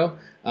Chicago.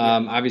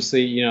 Yeah.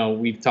 Obviously,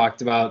 we've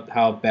talked about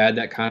how bad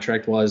that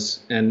contract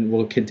was, and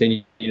we'll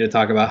continue to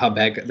talk about how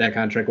bad that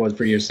contract was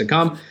for years to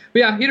come. But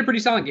yeah, he had a pretty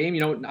solid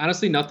game.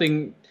 Honestly,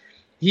 nothing.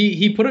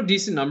 He put up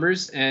decent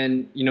numbers,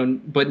 and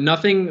but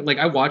nothing like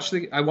I watched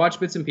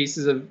bits and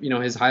pieces of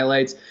his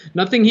highlights.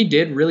 Nothing he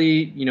did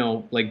really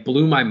like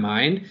blew my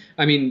mind.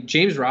 I mean,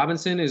 James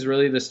Robinson is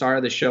really the star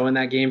of the show in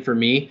that game for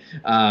me.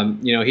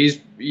 He's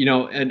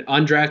an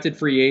undrafted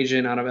free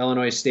agent out of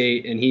Illinois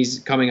State, and he's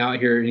coming out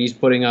here and he's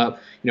putting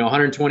up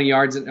 120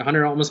 yards,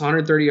 100 almost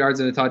 130 yards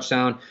and a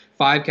touchdown,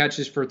 5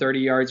 catches for 30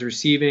 yards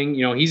receiving.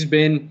 He's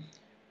been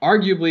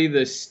arguably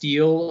the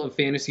steal of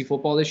fantasy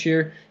football this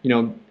year.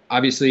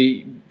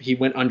 Obviously, he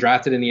went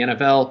undrafted in the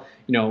NFL.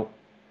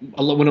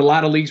 When a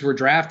lot of leagues were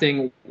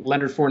drafting,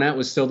 Leonard Fournette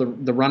was still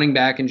the running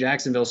back in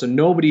Jacksonville. So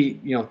nobody,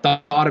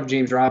 thought of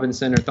James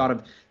Robinson or thought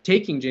of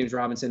taking James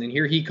Robinson. And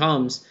here he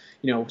comes,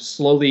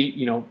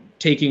 slowly,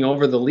 taking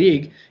over the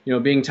league,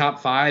 being top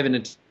 5 in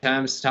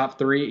attempts, top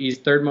 3. He's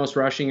third most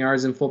rushing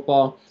yards in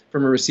football.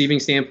 From a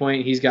receiving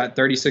standpoint, he's got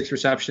 36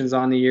 receptions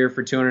on the year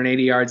for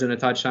 280 yards and a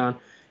touchdown.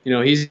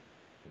 He's,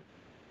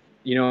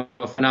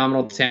 a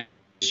phenomenal talent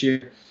this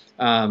year.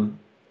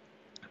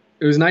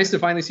 It was nice to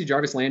finally see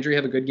Jarvis Landry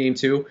have a good game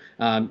too.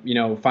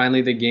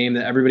 Finally the game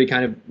that everybody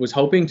kind of was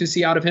hoping to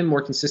see out of him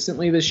more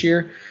consistently this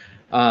year.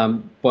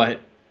 But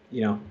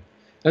that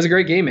was a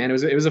great game, man.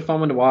 It was a fun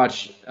one to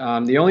watch.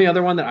 The only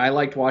other one that I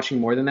liked watching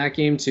more than that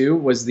game too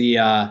was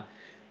the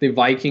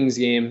Vikings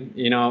game.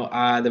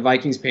 The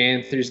Vikings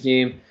Panthers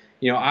game.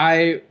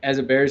 I as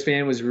a Bears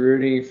fan was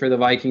rooting for the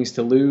Vikings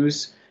to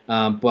lose.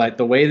 But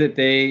the way that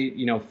they,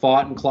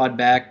 fought and clawed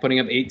back, putting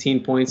up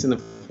 18 points in the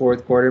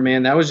fourth quarter,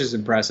 man, that was just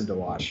impressive to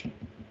watch.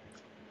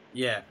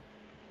 Yeah.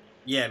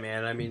 Yeah,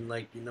 man. I mean,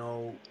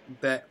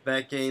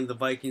 that game, the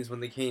Vikings, when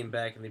they came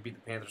back and they beat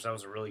the Panthers, that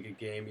was a really good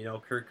game.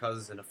 Kirk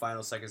Cousins in the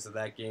final seconds of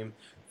that game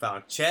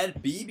found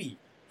Chad Beebe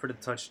for the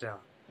touchdown.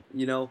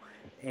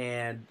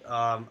 And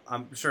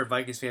I'm sure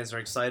Vikings fans are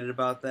excited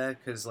about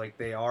that because,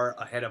 they are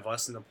ahead of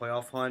us in the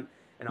playoff hunt.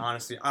 And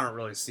honestly, I don't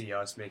really see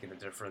us making a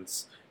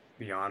difference.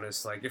 Be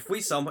honest,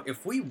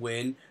 if we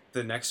win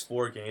the next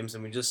 4 games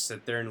and we just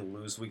sit there and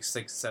lose week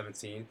 6,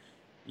 17,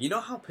 you know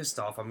how pissed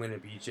off I'm gonna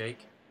be,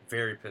 Jake?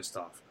 Very pissed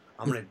off.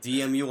 I'm gonna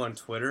DM you on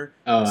Twitter.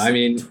 Oh, I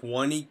mean,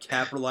 20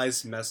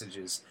 capitalized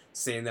messages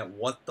saying that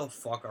what the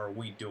fuck are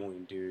we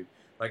doing, dude?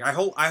 I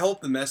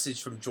hope the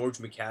message from George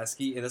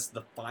McCaskey, and this is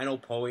the final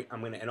point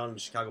I'm gonna end on the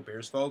Chicago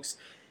Bears, folks,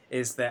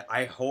 is that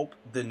I hope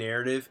the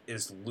narrative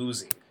is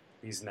losing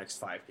these next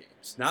 5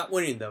 games, not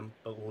winning them,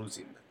 but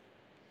losing them.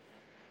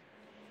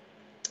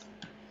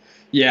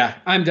 Yeah,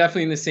 I'm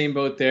definitely in the same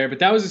boat there. But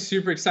that was a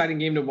super exciting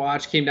game to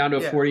watch. Came down to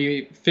a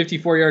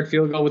 54-yard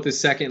field goal with a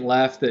second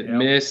left that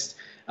missed.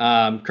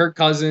 Kirk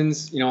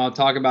Cousins, I'll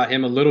talk about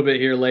him a little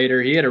bit here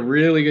later. He had a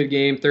really good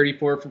game,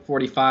 34 for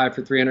 45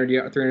 for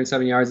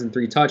 307 yards and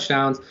 3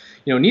 touchdowns.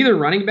 Neither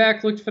running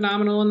back looked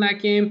phenomenal in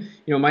that game.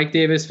 Mike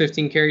Davis,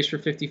 15 carries for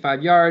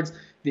 55 yards.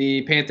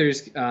 The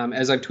Panthers,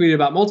 as I've tweeted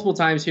about multiple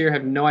times here,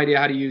 have no idea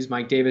how to use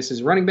Mike Davis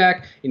as a running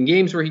back. In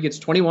games where he gets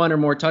 21 or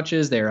more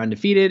touches, they are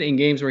undefeated. In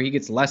games where he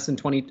gets less than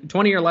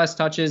 20 or less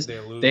touches,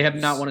 they have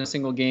not won a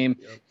single game.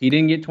 Yep. He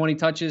didn't get 20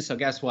 touches, so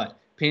guess what?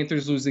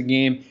 Panthers lose the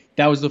game.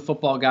 That was the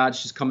football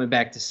gods just coming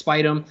back to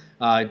spite them.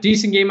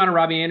 Decent game out of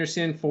Robbie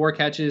Anderson, 4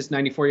 catches,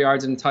 94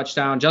 yards and a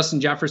touchdown. Justin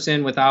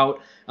Jefferson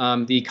without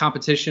the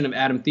competition of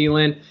Adam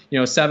Thielen,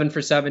 7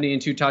 for 70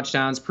 and 2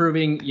 touchdowns,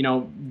 proving,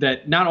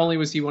 that not only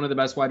was he one of the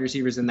best wide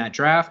receivers in that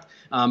draft,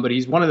 but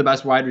he's one of the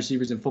best wide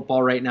receivers in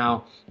football right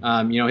now.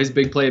 His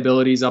big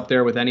playability is up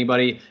there with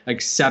anybody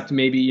except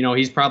maybe,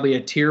 he's probably a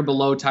tier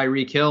below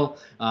Tyreek Hill.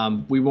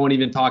 We won't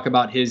even talk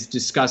about his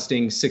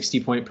disgusting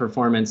 60-point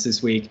performance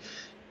this week.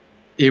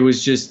 It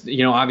was just,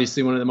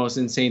 obviously one of the most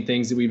insane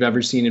things that we've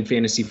ever seen in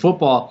fantasy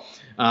football.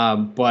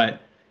 But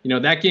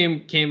that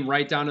game came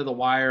right down to the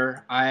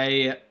wire.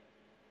 I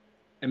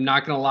am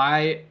not going to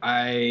lie.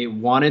 I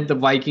wanted the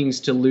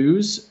Vikings to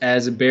lose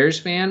as a Bears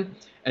fan.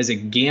 As a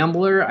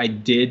gambler, I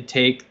did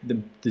take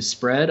the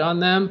spread on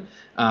them.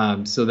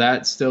 So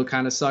that still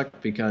kind of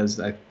sucked because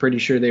I'm pretty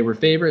sure they were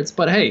favorites.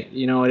 But hey,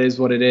 it is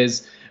what it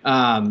is.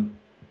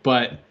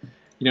 But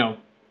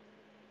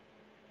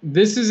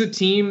this is a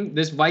team,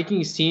 this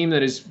Vikings team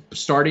that is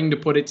starting to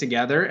put it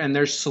together, and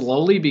they're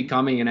slowly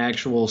becoming an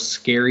actual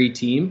scary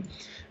team.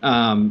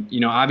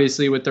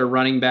 Obviously with their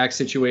running back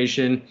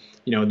situation,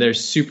 they're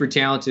super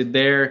talented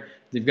there.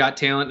 They've got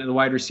talent in the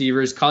wide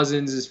receivers.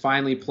 Cousins is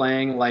finally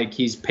playing like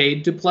he's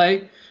paid to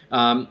play.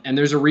 And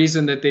there's a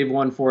reason that they've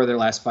won 4 of their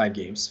last 5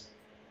 games.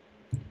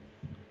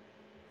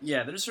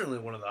 Yeah, they're certainly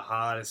one of the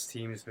hottest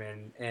teams,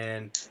 man.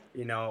 And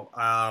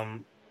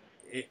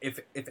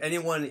if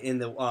anyone in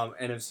the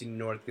NFC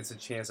North gets a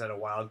chance at a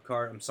wild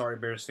card, I'm sorry,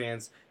 Bears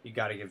fans, you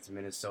got to give it to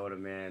Minnesota,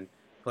 man.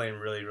 Playing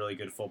really, really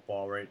good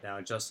football right now.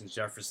 Justin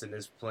Jefferson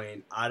is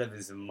playing out of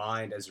his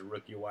mind as a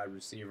rookie wide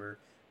receiver.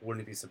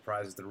 Wouldn't be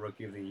surprised if the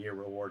Rookie of the Year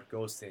award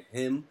goes to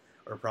him,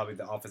 or probably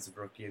the Offensive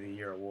Rookie of the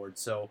Year award.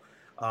 So,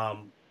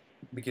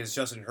 because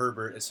Justin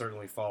Herbert is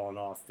certainly fallen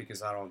off,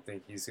 because I don't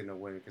think he's going to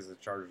win because the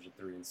Chargers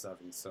are 3-7.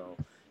 So,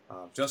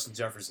 Justin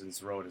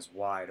Jefferson's road is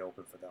wide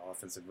open for the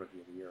Offensive Rookie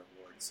of the Year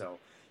award. So,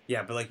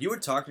 yeah, but like you were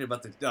talking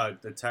about the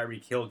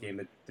Tyreek Hill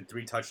game, the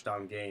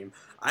 3-touchdown game.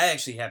 I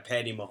actually had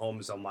Patty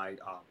Mahomes on my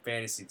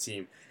fantasy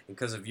team, and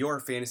because of your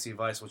fantasy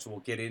advice, which we'll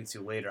get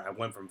into later, I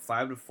went from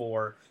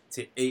 5-4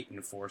 to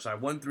 8-4. So I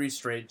won 3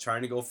 straight,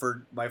 trying to go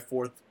for my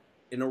 4th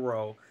in a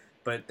row.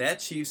 But that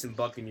Chiefs and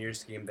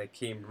Buccaneers game that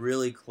came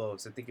really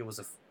close, I think it was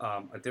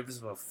a difference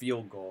of a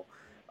field goal.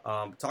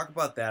 Talk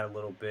about that a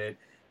little bit.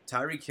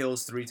 Tyreek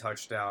Hill's 3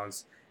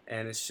 touchdowns,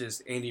 and it's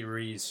just Andy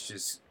Reid's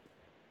just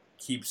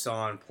keeps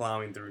on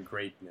plowing through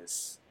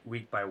greatness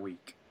week by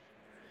week.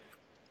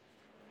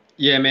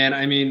 Yeah, man.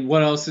 I mean,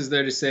 what else is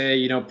there to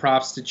say?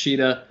 Props to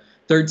Cheetah.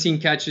 13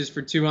 catches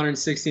for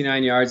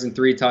 269 yards and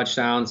 3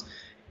 touchdowns.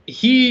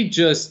 He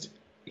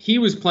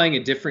was playing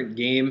a different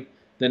game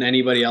than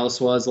anybody else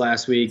was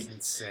last week.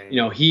 It's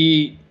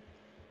insane.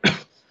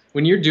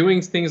 When you're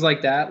doing things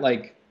like that,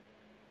 like,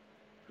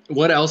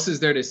 what else is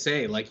there to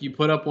say? Like, you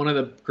put up one of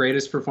the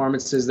greatest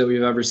performances that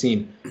we've ever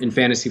seen in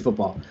fantasy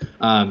football,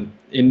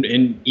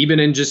 in even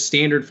in just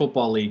standard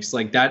football leagues.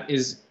 Like,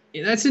 that's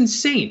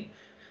insane.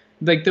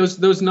 Like,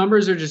 those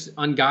numbers are just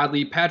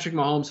ungodly. Patrick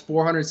Mahomes,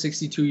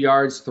 462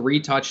 yards, 3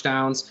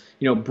 touchdowns.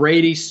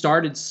 Brady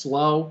started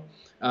slow.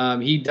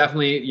 He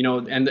definitely,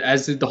 and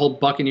as did the whole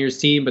Buccaneers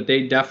team, but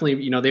they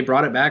definitely, they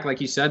brought it back.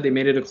 Like you said, they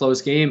made it a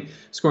close game,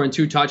 scoring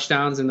 2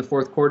 touchdowns in the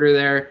 4th quarter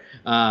there.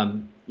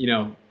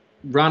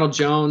 Ronald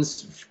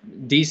Jones,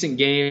 decent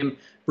game.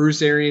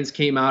 Bruce Arians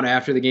came out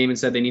after the game and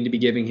said they need to be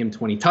giving him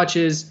 20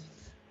 touches.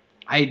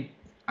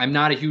 I'm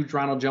not a huge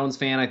Ronald Jones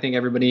fan. I think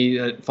everybody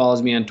that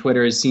follows me on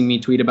Twitter has seen me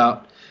tweet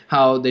about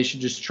how they should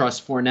just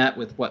trust Fournette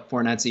with what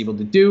Fournette's able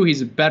to do.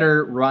 He's a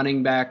better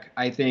running back,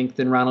 I think,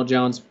 than Ronald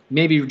Jones.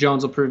 Maybe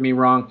Jones will prove me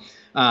wrong.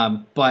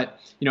 But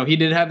he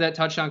did have that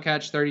touchdown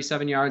catch,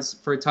 37 yards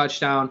for a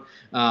touchdown.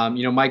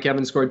 Mike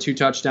Evans scored 2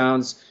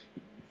 touchdowns.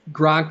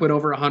 Gronk went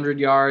over 100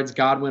 yards.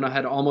 Godwin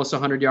had almost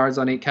 100 yards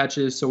on 8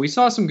 catches. So we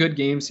saw some good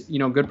games,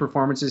 good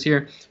performances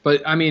here.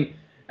 But, I mean,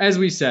 as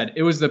we said,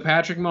 it was the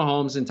Patrick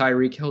Mahomes and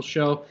Tyreek Hill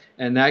show.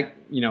 And that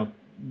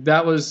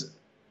was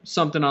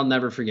something I'll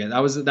never forget. That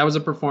was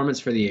a performance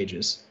for the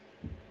ages.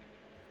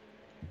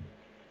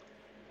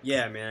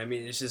 Yeah, man. I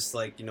mean, it's just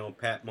like,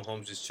 Pat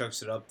Mahomes just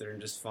chucks it up there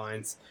and just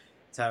finds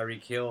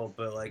Tyreek Hill.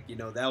 But, like,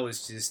 that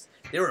was just,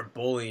 they were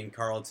bullying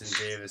Carlton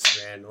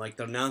Davis, man. Like,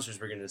 the announcers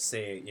were going to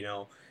say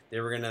it, They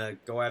were going to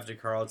go after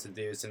Carlton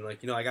Davis. And,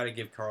 like, I got to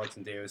give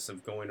Carlton Davis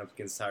of going up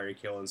against Tyreek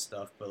Hill and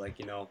stuff. But, like,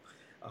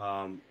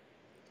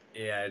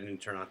 yeah, it didn't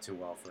turn out too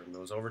well for him. It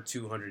was over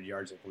 200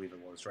 yards, I believe it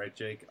was, right,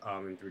 Jake?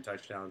 And 3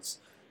 touchdowns.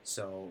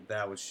 So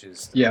that was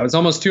just... Yeah, it was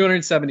almost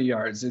 270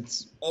 yards.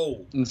 It's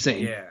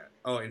insane. Yeah.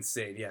 Oh,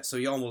 insane. Yeah, so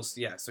he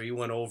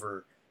went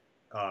over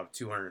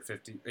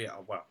 250. Yeah,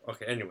 wow.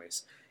 Okay,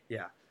 anyways.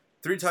 Yeah.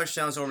 3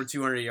 touchdowns, over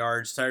 200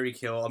 yards. Tyreek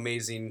Hill,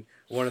 amazing.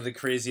 One of the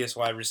craziest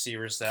wide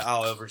receivers that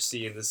I'll ever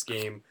see in this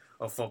game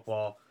of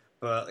football.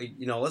 But,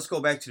 let's go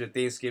back to the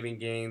Thanksgiving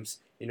games.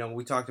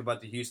 We talked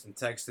about the Houston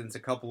Texans. A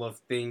couple of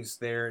things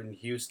there in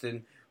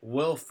Houston.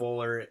 Will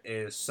Fuller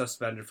is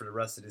suspended for the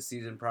rest of the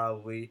season,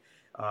 probably.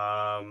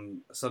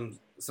 Some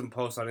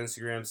posts on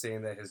Instagram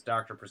saying that his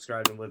doctor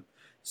prescribed him with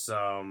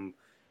some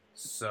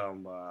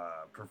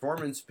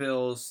performance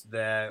pills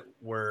that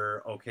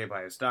were okay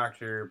by his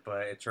doctor,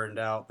 but it turned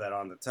out that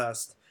on the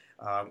test,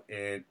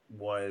 it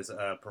was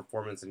a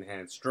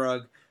performance-enhanced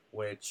drug,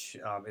 which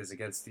is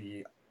against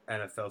the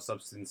NFL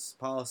substance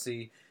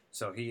policy.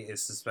 So he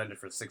is suspended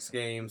for 6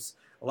 games.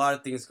 A lot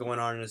of things going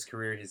on in his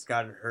career. He's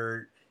gotten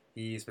hurt.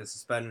 He's been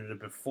suspended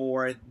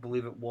before, I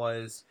believe it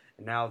was,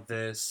 and now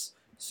this.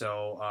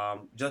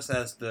 So just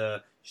as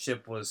the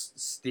ship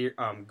was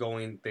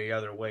going the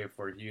other way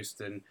for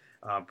Houston,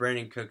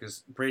 Brandon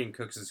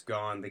Cooks is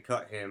gone. They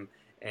cut him,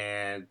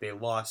 and they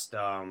lost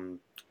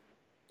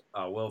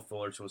Will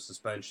Fuller to a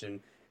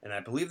suspension. And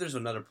I believe there's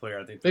another player.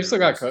 I think they've still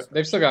got Cooks.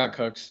 They've still got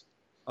Cooks.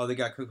 Oh, they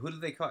got Cooks. Who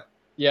did they cut?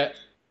 Yeah,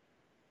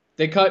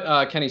 they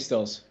cut Kenny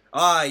Stills.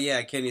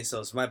 Yeah, Kenny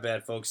Stills. My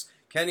bad, folks.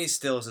 Kenny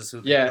Stills is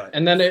who they cut.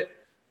 And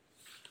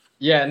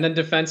then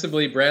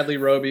defensively, Bradley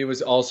Roby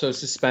was also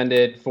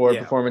suspended for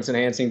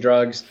performance-enhancing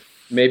drugs.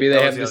 Maybe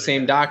they have the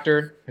same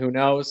doctor. Who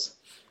knows?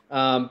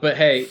 But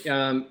hey,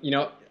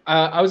 I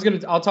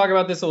I'll talk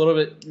about this a little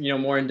bit,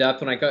 more in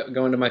depth when I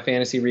go into my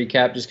fantasy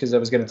recap, just because I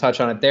was gonna touch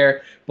on it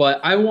there. But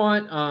I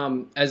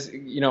want, as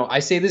you know, I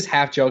say this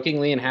half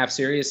jokingly and half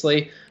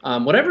seriously.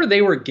 Whatever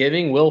they were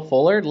giving Will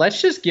Fuller,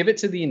 let's just give it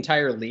to the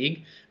entire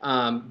league,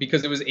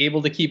 because it was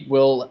able to keep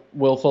Will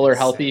Fuller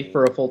healthy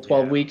for a Insane. full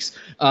 12 Yeah. weeks.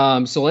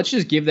 So let's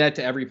just give that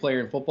to every player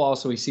in football,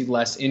 so we see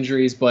less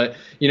injuries. But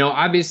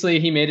obviously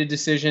he made a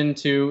decision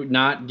to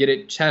not get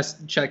it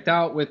checked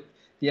out with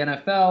the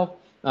NFL.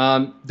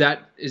 That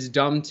is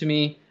dumb to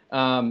me.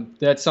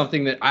 That's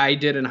something that I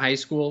did in high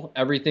school.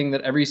 Everything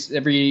that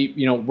every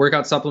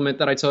workout supplement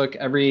that I took,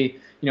 every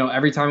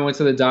time I went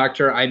to the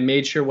doctor, I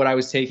made sure what I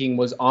was taking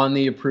was on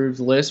the approved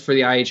list for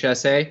the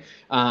IHSA.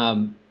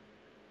 Um,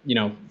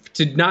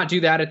 to not do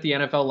that at the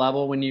NFL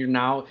level when you're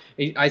now,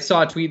 I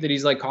saw a tweet that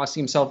he's like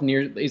costing himself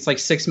it's like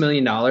 $6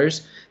 million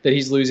that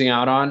he's losing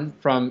out on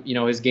from,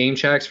 his game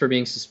checks for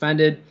being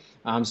suspended.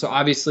 So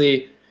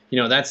obviously,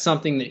 that's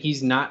something that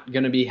he's not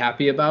going to be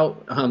happy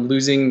about,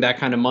 losing that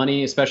kind of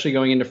money, especially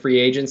going into free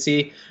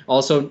agency.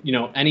 Also,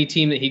 any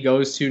team that he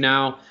goes to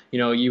now,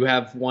 you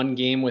have one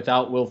game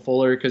without Will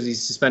Fuller because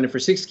he's suspended for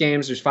 6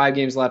 games. There's 5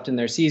 games left in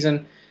their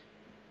season.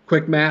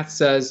 Quick math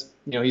says,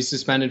 he's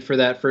suspended for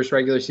that first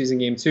regular season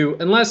game too.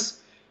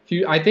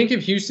 I think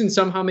if Houston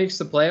somehow makes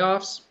the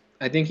playoffs,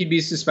 I think he'd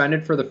be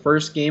suspended for the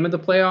first game of the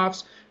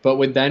playoffs, but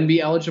would then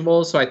be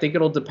eligible. So I think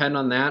it'll depend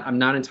on that. I'm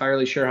not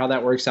entirely sure how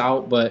that works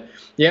out, but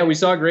yeah, we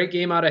saw a great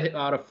game out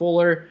of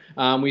Fuller.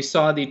 We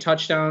saw the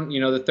touchdown,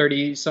 the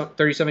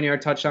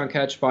 37-yard touchdown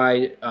catch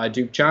by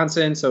Duke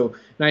Johnson. So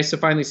nice to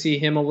finally see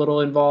him a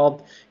little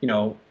involved.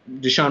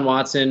 Deshaun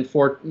Watson,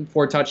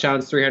 four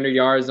touchdowns, 300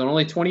 yards, and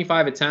only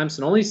 25 attempts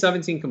and only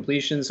 17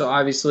 completions. So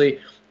obviously,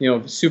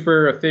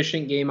 super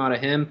efficient game out of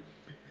him.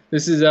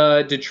 This is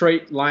a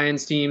Detroit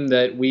Lions team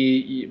that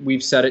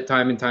we've said it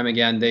time and time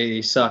again.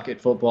 They suck at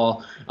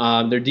football.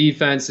 Their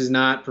defense is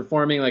not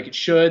performing like it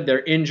should.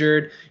 They're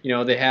injured.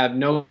 They have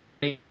no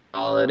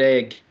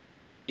holiday.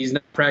 He's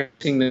not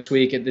practicing this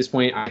week. At this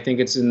point, I think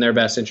it's in their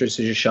best interest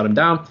to just shut him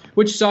down,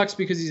 which sucks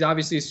because he's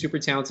obviously a super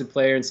talented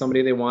player and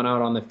somebody they want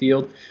out on the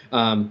field.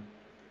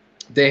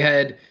 They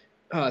had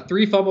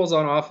 3 fumbles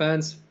on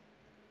offense.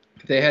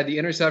 They had the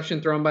interception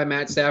thrown by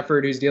Matt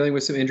Stafford, who's dealing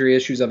with some injury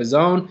issues of his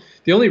own.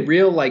 The only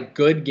real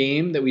good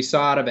game that we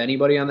saw out of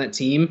anybody on that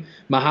team,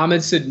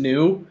 Mohamed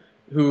Sanu,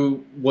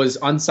 who was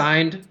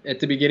unsigned at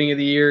the beginning of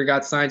the year,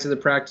 got signed to the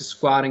practice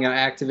squad and got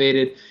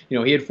activated.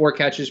 He had 4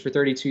 catches for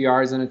 32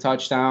 yards and a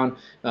touchdown.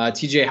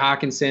 T.J.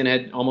 Hawkinson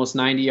had almost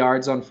 90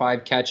 yards on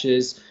 5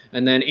 catches.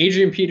 And then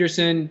Adrian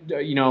Peterson,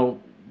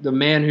 the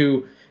man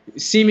who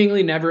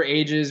seemingly never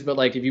ages, but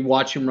if you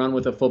watch him run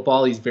with a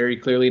football, he's very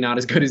clearly not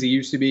as good as he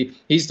used to be.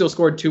 He still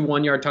scored 2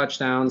 one-yard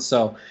touchdowns.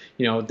 So,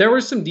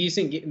 there's some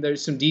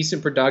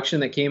decent production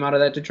that came out of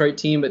that Detroit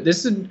team, but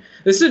this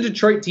is a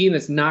Detroit team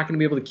that's not going to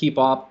be able to keep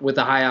up with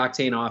a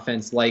high-octane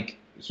offense like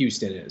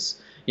Houston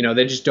is.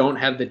 They just don't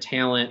have the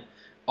talent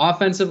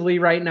offensively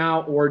right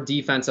now or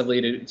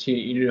defensively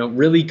to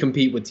really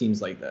compete with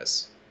teams like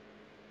this.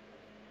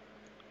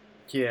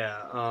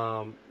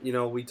 Yeah.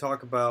 We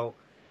talk about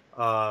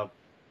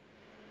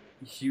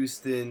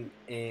Houston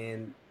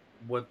and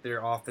what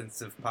their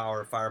offensive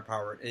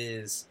firepower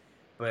is.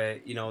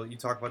 But you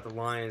talk about the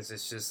Lions.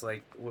 It's just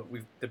like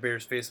the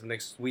Bears face them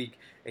next week,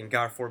 and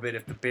God forbid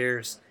if the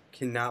Bears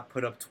cannot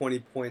put up 20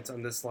 points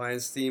on this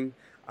Lions team,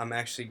 I'm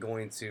actually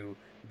going to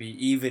be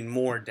even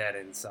more dead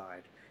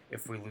inside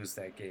if we lose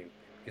that game,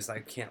 because I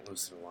can't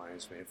lose to the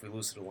Lions, man. If we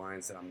lose to the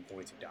Lions, then I'm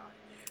going to die.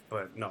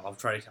 But no, I'll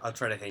try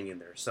to hang in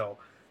there. So,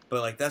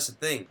 but that's the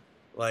thing,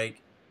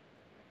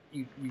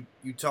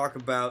 You talk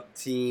about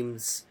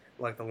teams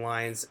like the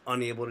Lions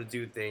unable to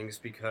do things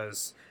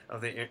because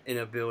of the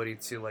inability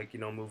to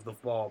move the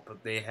ball,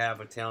 but they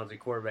have a talented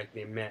quarterback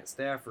named Matt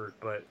Stafford.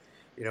 But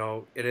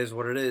it is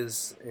what it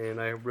is,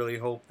 and I really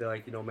hope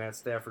that Matt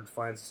Stafford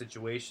finds a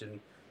situation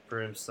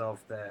for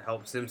himself that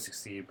helps him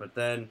succeed. But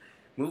then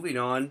moving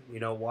on,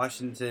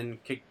 Washington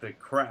kicked the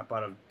crap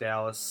out of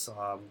Dallas.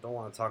 Don't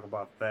want to talk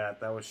about that.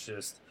 That was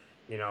just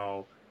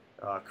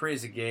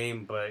crazy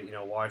game, but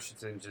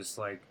Washington just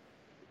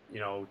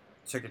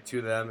took it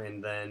to them,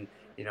 and then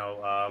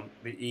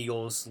the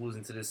Eagles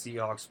losing to the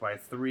Seahawks by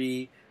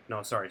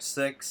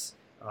 6.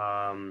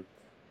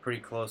 Pretty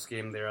close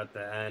game there at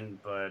the end,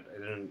 but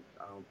I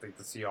don't think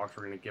the Seahawks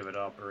were going to give it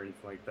up or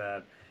anything like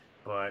that.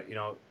 But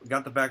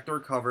got the backdoor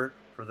cover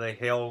for the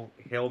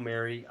Hail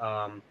Mary.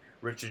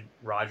 Richard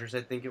Rodgers,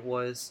 I think it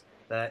was,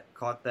 that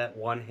caught that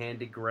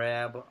one-handed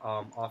grab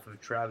off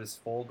of Travis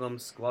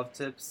Fulgham's glove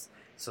tips.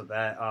 So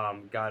that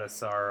got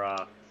us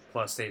our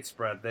 +8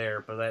 spread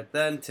there. But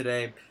then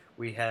today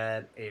we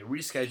had a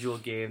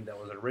rescheduled game that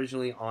was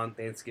originally on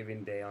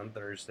Thanksgiving Day on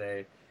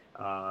Thursday.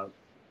 A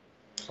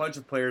bunch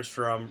of players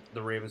from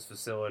the Ravens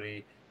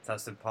facility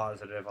tested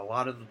positive. A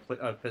lot of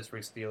the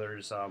Pittsburgh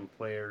Steelers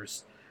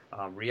players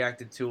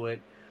reacted to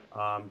it.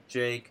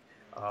 Jake,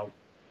 I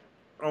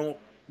don't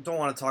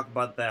want to talk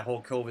about that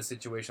whole COVID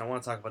situation. I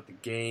want to talk about the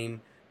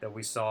game that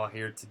we saw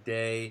here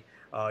today.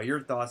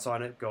 Your thoughts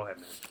on it? Go ahead,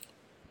 man.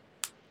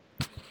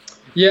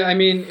 Yeah, I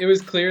mean, it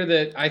was clear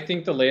that I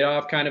think the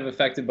layoff kind of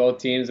affected both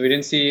teams. We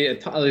didn't see the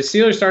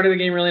Steelers started the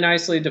game really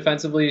nicely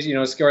defensively,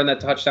 scoring that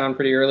touchdown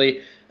pretty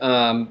early.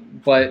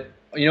 But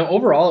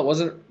overall, it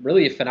wasn't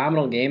really a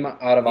phenomenal game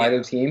out of either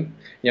Yeah.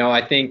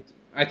 team.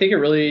 I think it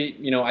really,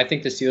 I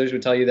think the Steelers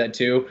would tell you that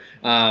too.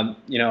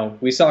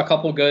 We saw a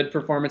couple good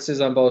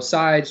performances on both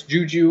sides.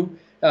 Juju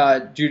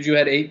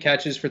had 8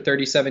 catches for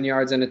 37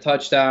 yards and a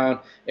touchdown.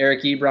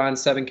 Eric Ebron,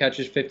 7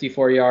 catches,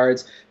 54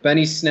 yards.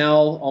 Benny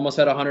Snell almost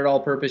had 100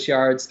 all-purpose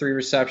yards, 3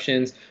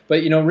 receptions.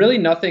 But, really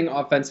nothing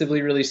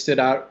offensively really stood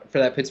out for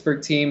that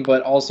Pittsburgh team,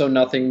 but also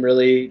nothing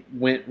really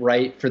went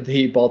right for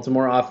the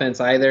Baltimore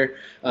offense either.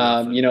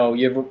 Nothing. You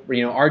have,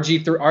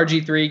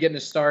 RG3 getting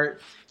a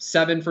start.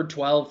 7 for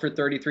 12 for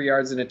 33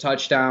 yards and a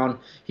touchdown.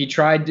 He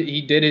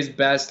did his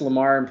best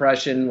Lamar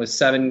impression with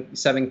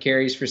seven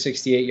carries for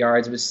 68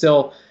 yards, but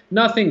still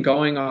nothing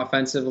going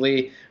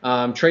offensively.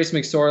 Trace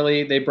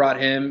McSorley, they brought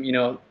him,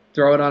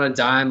 throw it on a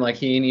dime like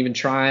he ain't even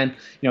trying.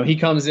 He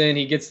comes in,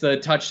 he gets the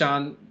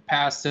touchdown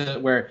pass to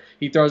where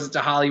he throws it to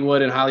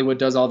Hollywood, and Hollywood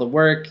does all the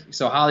work.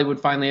 So Hollywood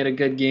finally had a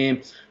good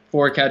game.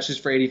 4 catches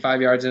for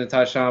 85 yards and a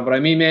touchdown. But I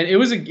mean, man, it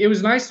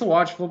was nice to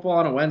watch football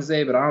on a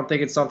Wednesday, but I don't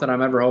think it's something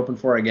I'm ever hoping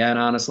for again,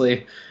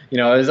 honestly.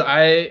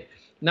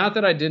 Not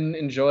that I didn't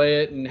enjoy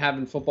it and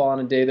having football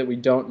on a day that we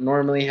don't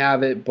normally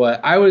have it,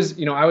 but I was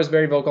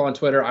very vocal on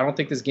Twitter. I don't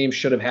think this game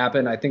should have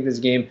happened. I think this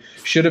game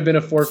should have been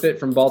a forfeit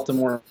from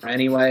Baltimore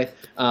anyway.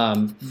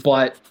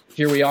 But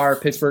here we are.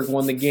 Pittsburgh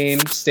won the game,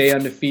 stay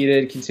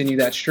undefeated, continue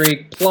that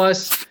streak.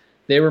 Plus,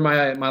 they were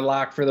my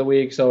lock for the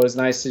week, so it was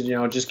nice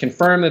to just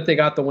confirm that they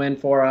got the win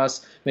for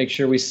us. Make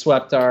sure we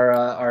swept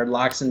our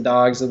Locks and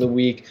Dogs of the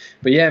week.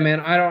 But yeah, man,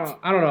 I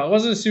don't know. It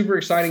wasn't a super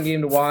exciting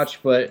game to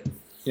watch, but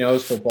it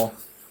was football.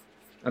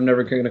 I'm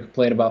never going to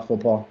complain about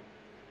football.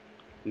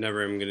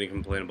 Never am gonna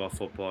complain about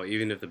football,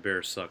 even if the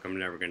Bears suck. I'm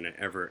never gonna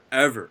ever,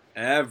 ever,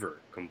 ever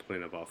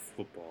complain about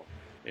football.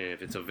 And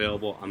if it's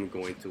available, I'm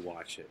going to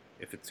watch it.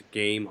 If it's a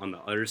game on the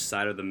other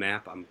side of the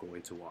map, I'm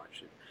going to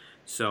watch it.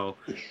 So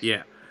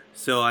yeah.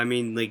 So I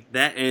mean, like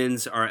that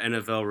ends our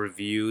NFL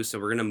review. So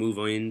we're gonna move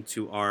on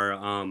to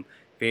our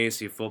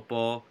fantasy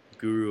football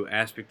guru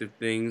aspect of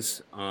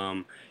things.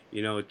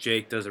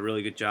 Jake does a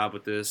really good job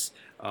with this.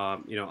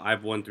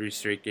 I've won 3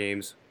 straight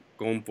games,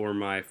 going for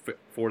my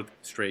fourth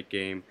straight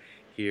game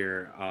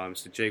here.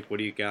 So Jake, what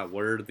do you got?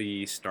 What are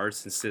the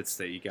starts and sits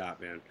that you got,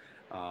 man?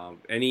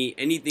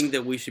 Anything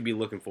that we should be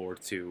looking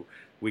forward to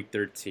week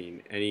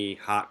 13? Any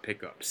hot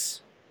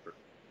pickups?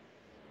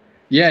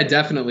 Yeah,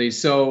 definitely.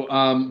 So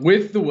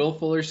with the Will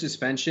Fuller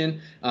suspension,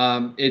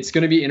 it's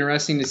going to be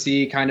interesting to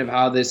see kind of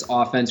how this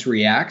offense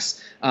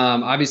reacts.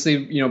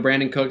 Obviously,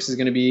 Brandon Cooks is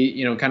going to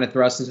be, kind of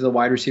thrust into the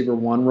wide receiver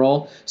 1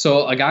 role.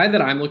 So a guy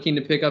that I'm looking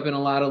to pick up in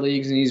a lot of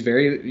leagues, and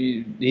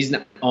he's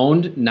not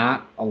owned,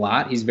 not a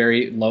lot. He's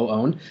very low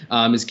owned.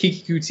 Is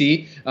Kiki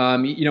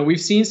Kuti. We've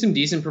seen some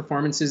decent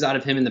performances out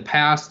of him in the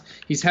past.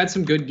 He's had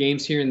some good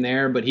games here and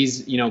there, but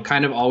he's,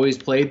 kind of always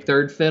played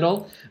third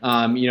fiddle.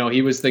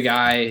 He was the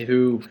guy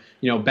who,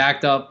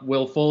 backed up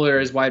Will Fuller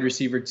as wide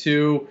receiver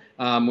 2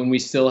 when we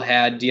still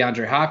had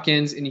DeAndre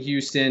Hopkins in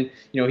Houston.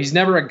 He's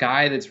never a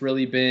guy that's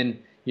really been,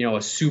 a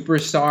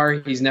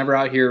superstar. He's never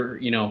out here,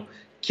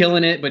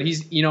 killing it, but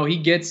he's, he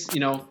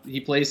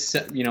plays,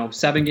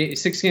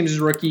 6 games his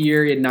rookie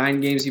year. He had 9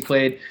 games he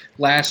played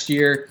last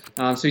year.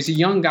 So he's a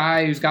young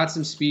guy who's got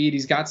some speed.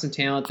 He's got some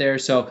talent there.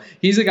 So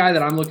he's a guy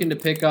that I'm looking to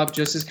pick up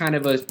just as kind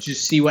of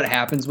just see what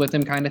happens with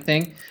him kind of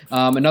thing.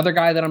 Another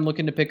guy that I'm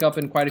looking to pick up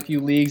in quite a few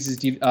leagues is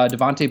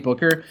Devontae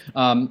Booker.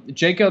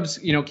 Jacobs,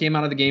 came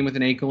out of the game with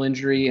an ankle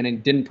injury and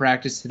it didn't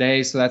practice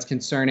today. So that's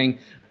concerning.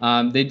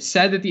 They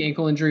said that the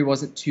ankle injury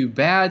wasn't too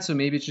bad, so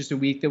maybe it's just a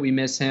week that we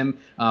miss him.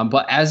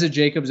 But as a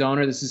Jacobs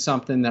owner, this is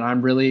something that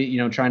I'm really,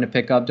 trying to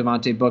pick up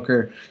Devontae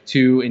Booker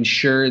to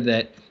ensure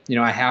that,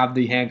 I have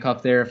the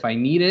handcuff there if I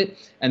need it.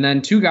 And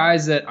then 2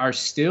 guys that are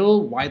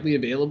still widely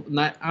available,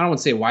 I don't want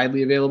to say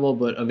widely available,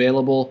 but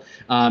available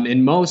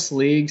in most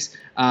leagues.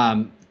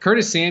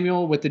 Curtis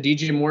Samuel with the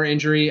DJ Moore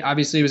injury,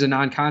 obviously it was a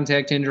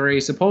non-contact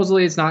injury.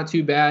 Supposedly it's not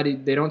too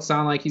bad. They don't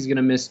sound like he's going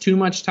to miss too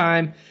much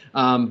time,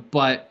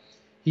 but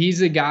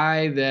he's a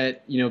guy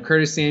that,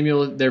 Curtis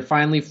Samuel, they're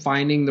finally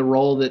finding the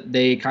role that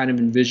they kind of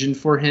envisioned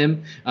for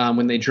him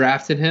when they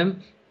drafted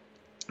him.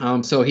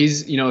 So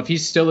he's, if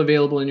he's still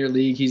available in your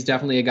league, he's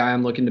definitely a guy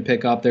I'm looking to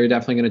pick up. They're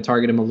definitely going to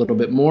target him a little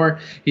bit more.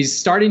 He's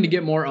starting to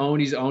get more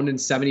owned. He's owned in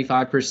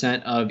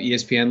 75% of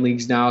ESPN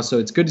leagues now. So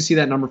it's good to see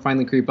that number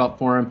finally creep up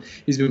for him.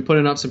 He's been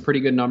putting up some pretty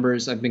good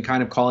numbers. I've been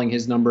kind of calling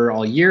his number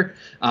all year.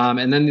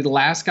 And then the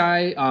last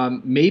guy,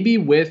 maybe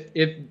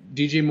if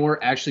DJ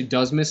Moore actually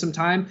does miss some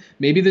time,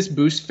 maybe this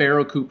boosts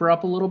Pharaoh Cooper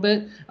up a little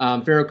bit.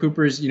 Pharaoh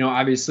Cooper's,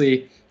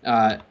 obviously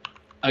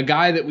a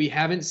guy that we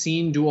haven't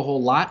seen do a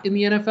whole lot in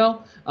the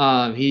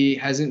NFL. He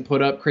hasn't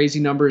put up crazy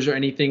numbers or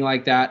anything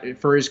like that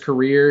for his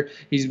career.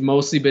 He's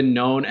mostly been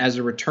known as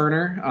a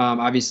returner.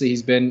 Obviously,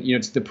 he's been,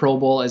 to the Pro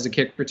Bowl as a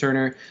kick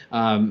returner.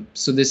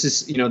 So this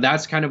is,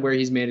 that's kind of where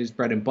he's made his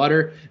bread and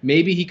butter.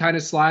 Maybe he kind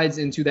of slides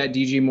into that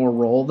DJ Moore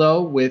role,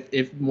 though, with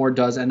if Moore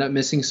does end up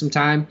missing some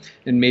time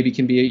and maybe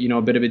can be,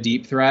 a bit of a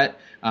deep threat.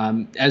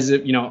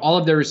 All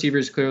of their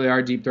receivers clearly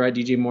are deep threat.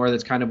 DJ Moore,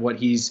 that's kind of what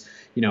he's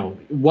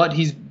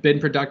been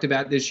productive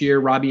at this year.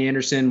 Robbie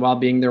Anderson, while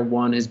being their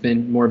one, has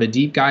been more of a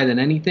deep guy than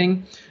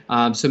anything.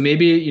 So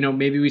maybe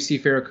we see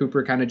Pharoh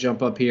Cooper kind of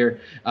jump up here.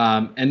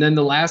 And then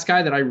the last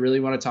guy that I really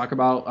want to talk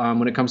about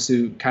when it comes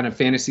to kind of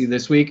fantasy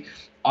this week,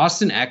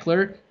 Austin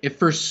Eckler. If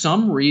for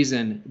some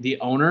reason the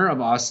owner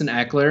of Austin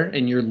Eckler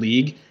in your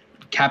league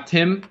kept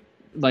him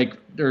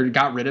or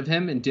got rid of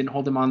him and didn't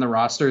hold him on the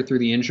roster through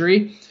the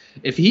injury,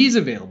 if he's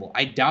available,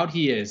 I doubt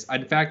he is.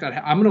 In fact,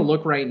 I'm going to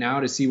look right now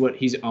to see what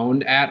he's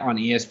owned at on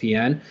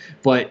ESPN.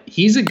 But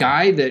he's a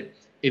guy that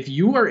if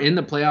you are in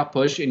the playoff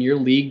push and your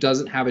league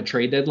doesn't have a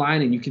trade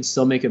deadline and you can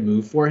still make a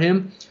move for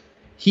him,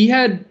 he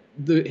had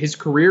his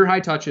career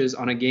high touches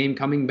on a game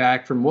coming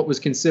back from what was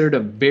considered a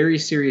very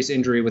serious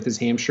injury with his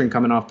hamstring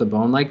coming off the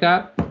bone like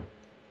that.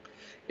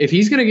 If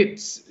he's going to get,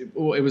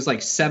 it was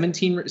like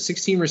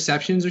 16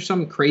 receptions or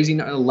something crazy,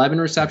 11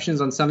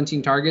 receptions on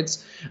 17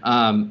 targets,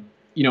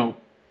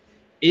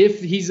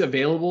 if he's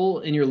available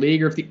in your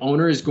league or if the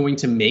owner is going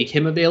to make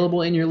him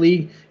available in your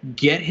league,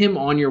 get him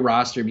on your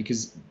roster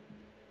because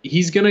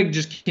he's going to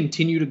just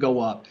continue to go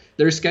up.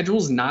 Their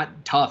schedule's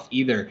not tough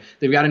either.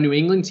 They've got a New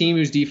England team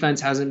whose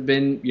defense hasn't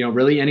been,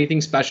 really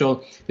anything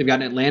special. They've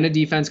got an Atlanta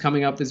defense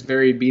coming up that's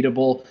very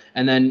beatable.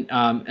 And then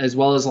as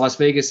well as Las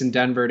Vegas and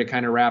Denver to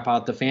kind of wrap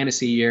out the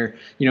fantasy year.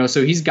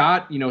 So he's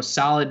got,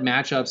 solid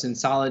matchups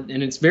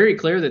and it's very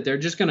clear that they're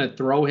just going to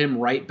throw him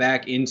right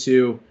back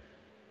into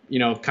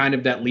kind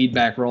of that lead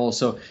back role.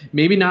 So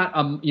maybe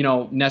not,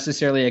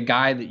 necessarily a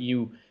guy that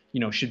you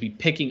should be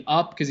picking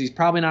up because he's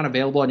probably not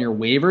available on your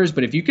waivers.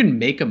 But if you can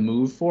make a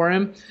move for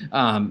him,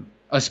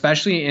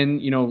 especially in,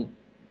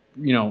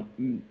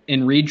 in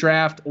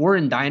redraft or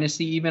in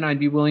dynasty, even I'd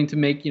be willing to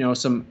make,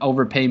 some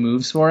overpay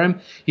moves for him.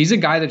 He's a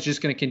guy that's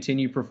just going to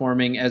continue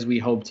performing as we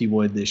hoped he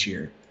would this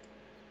year.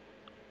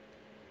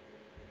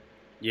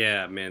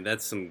 Yeah, man,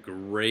 that's some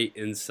great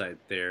insight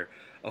there.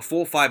 A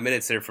full 5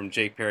 minutes there from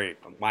Jake Perry.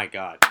 Oh, my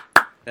God.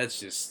 That's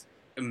just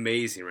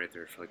amazing right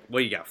there. What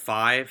you got?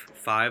 Five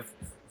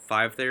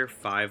there?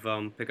 Five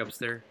pickups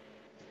there?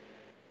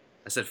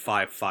 I said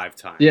five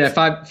times. Yeah,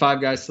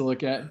 five guys to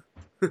look at.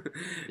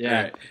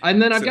 Yeah. Right.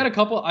 And then I've got a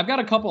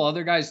couple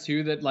other guys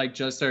too that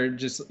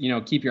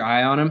keep your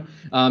eye on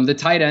them. The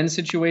tight end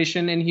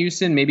situation in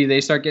Houston, maybe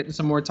they start getting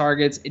some more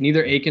targets. And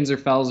either Akins or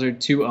Fells are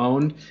two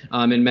owned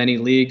in many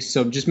leagues.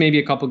 So just maybe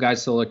a couple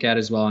guys to look at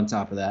as well on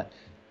top of that.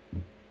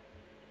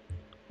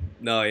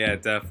 No, yeah,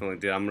 definitely,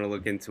 dude. I'm going to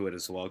look into it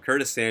as well.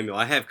 Curtis Samuel.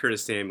 I have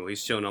Curtis Samuel.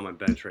 He's showing on my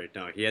bench right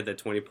now. He had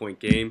that 20-point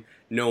game.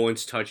 No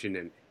one's touching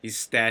him. He's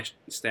stashed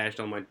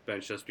on my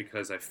bench just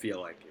because I feel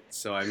like it.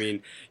 So, I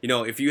mean,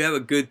 if you have a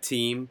good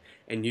team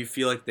and you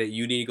feel like that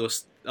you need to go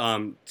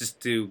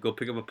just to go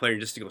pick up a player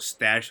just to go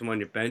stash him on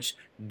your bench,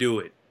 do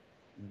it.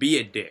 Be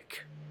a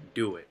dick.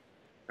 Do it.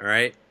 All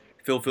right?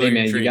 Fulfill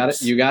your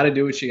dreams. You got to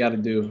do what you got to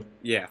do.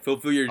 Yeah,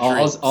 fulfill your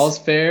dreams. All's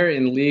fair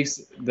in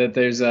leagues that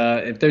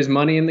if there's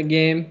money in the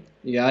game,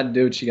 you got to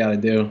do what you got to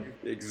do.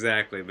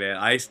 Exactly, man.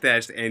 I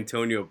stashed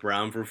Antonio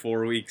Brown for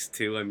 4 weeks,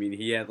 too. I mean,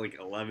 he had like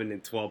 11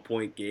 and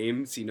 12-point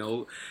games,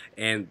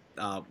 and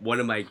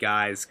one of my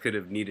guys could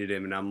have needed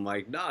him, and I'm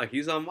like, nah,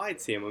 he's on my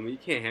team. I mean, you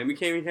can't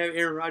even have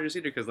Aaron Rodgers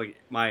either because, like,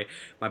 my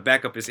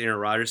backup is Aaron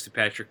Rodgers to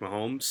Patrick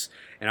Mahomes,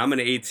 and I'm in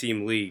an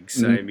 8-team league.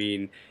 So, I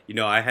mean,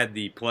 I had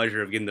the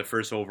pleasure of getting the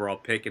first overall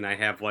pick, and I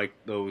have, like,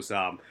 those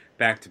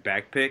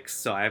back-to-back picks.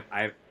 So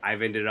I've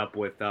ended up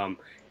with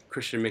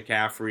Christian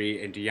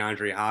McCaffrey and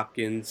DeAndre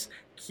Hopkins,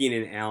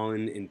 Keenan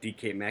Allen and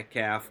DK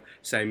Metcalf.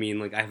 So, I mean,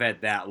 like, I've had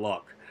that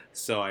luck.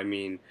 So, I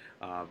mean,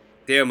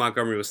 David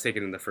Montgomery was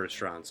taken in the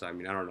first round. So, I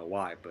mean, I don't know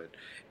why, but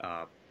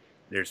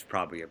there's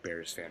probably a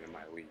Bears fan in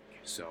my league.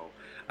 So,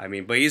 I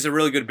mean, but he's a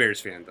really good Bears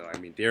fan, though. I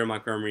mean, David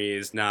Montgomery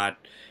is not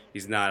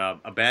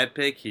a bad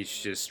pick. He's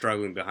just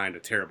struggling behind a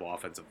terrible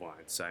offensive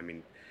line. So, I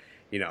mean,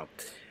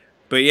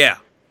 but yeah.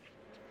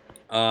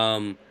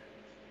 But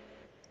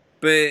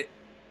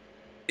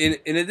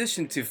in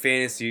addition to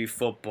fantasy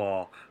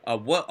football,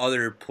 what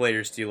other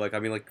players do you like? I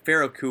mean, like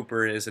Pharoh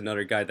Cooper is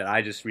another guy that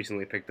I just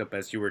recently picked up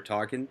as you were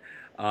talking.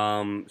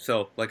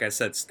 So, like I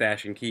said,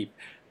 stash and keep.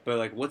 But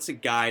like, what's a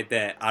guy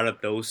that out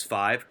of those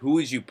five, who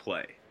would you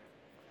play?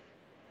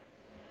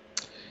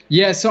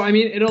 Yeah, so I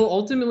mean, it'll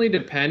ultimately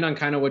depend on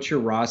kind of what your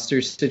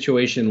roster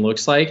situation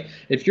looks like.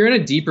 If you're in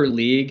a deeper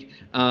league,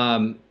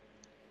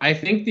 I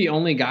think the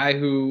only guy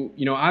who,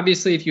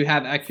 obviously if you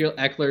have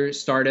Eckler,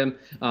 start him.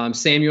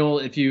 Samuel,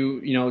 if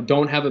you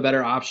don't have a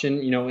better option,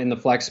 in the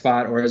flex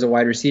spot or as a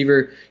wide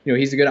receiver,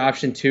 he's a good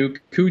option too.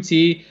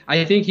 Kuti,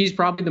 I think he's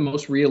probably the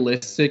most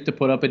realistic to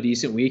put up a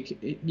decent week,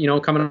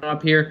 coming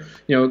up here.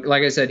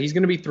 Like I said, he's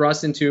going to be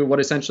thrust into what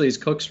essentially is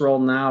Cook's role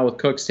now, with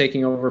Cooks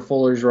taking over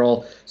Fuller's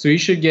role. So he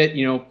should get,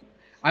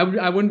 I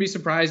wouldn't be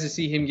surprised to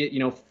see him get,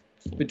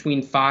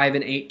 between 5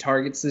 and 8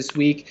 targets this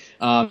week.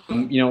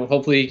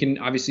 Hopefully he can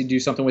obviously do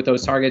something with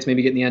those targets,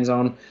 maybe get in the end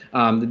zone.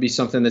 That'd be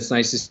something that's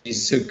nice to see.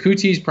 So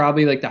Kuti's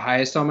probably like the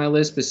highest on my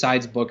list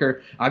besides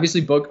Booker.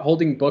 Obviously,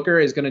 holding Booker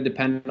is going to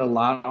depend a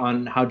lot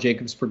on how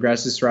Jacobs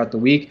progresses throughout the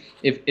week.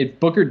 If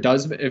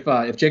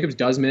Jacobs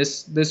does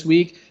miss this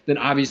week, then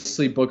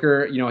obviously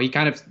Booker, he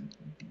kind of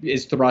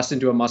is thrust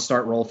into a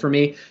must-start role for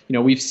me.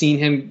 We've seen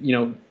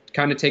him,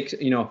 kind of take,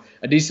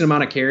 a decent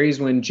amount of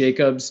carries when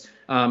Jacobs,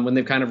 when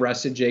they've kind of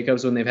rested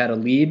Jacobs when they've had a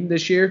lead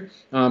this year.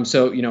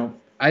 So,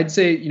 I'd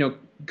say,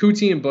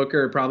 Kuti and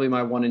Booker are probably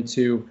my 1 and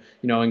 2,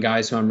 and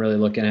guys who I'm really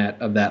looking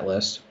at of that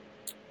list.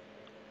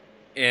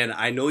 And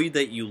I know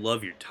that you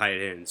love your tight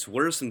ends.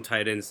 What are some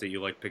tight ends that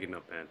you like picking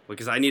up, man?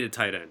 Because I need a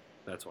tight end.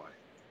 That's why.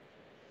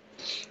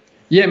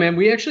 Yeah, man,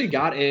 we actually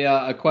got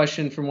a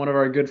question from one of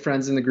our good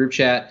friends in the group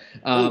chat.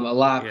 A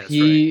lot. Yeah,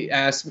 he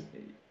asked.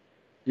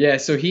 Yeah,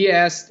 so he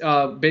asked,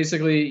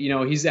 basically,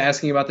 he's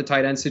asking about the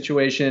tight end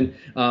situation.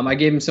 I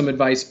gave him some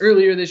advice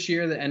earlier this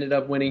year that ended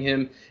up winning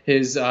him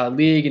his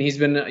league, and he's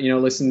been,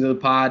 listening to the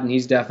pod, and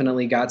he's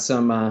definitely got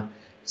some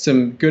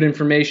good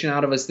information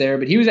out of us there.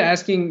 But he was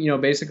asking,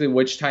 basically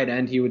which tight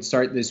end he would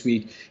start this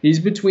week. He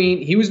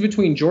was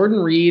between Jordan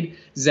Reed,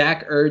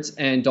 Zach Ertz,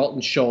 and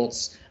Dalton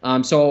Schultz.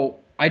 So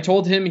I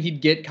told him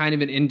he'd get kind of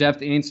an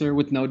in-depth answer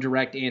with no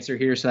direct answer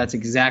here, so that's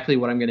exactly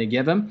what I'm going to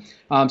give him.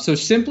 So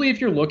simply,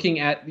 if you're looking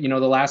at the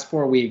last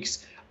 4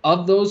 weeks,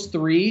 of those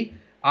 3,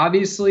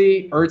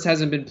 obviously Ertz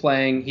hasn't been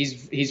playing.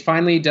 He's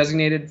finally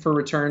designated for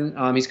return.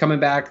 He's coming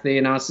back. They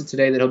announced it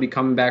today that he'll be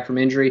coming back from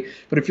injury.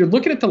 But if you're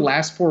looking at the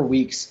last 4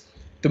 weeks,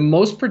 the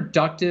most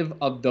productive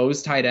of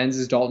those tight ends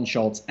is Dalton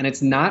Schultz, and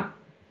it's not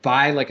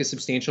by like a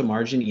substantial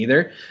margin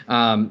either.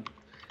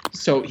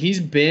 So he's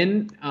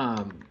been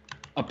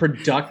a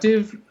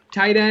productive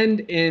tight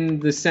end in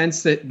the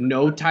sense that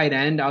no tight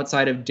end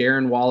outside of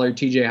Darren Waller,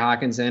 TJ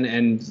Hawkinson,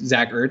 and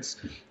Zach Ertz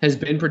has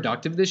been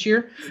productive this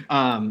year.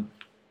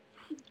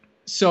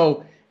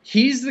 So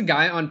he's the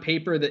guy on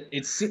paper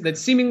that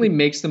seemingly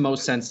makes the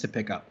most sense to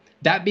pick up.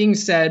 That being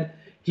said,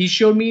 he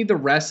showed me the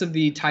rest of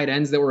the tight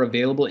ends that were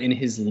available in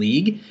his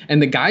league.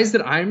 And the guys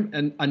that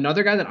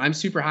another guy that I'm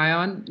super high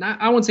on,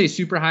 I won't say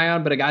super high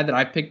on, but a guy that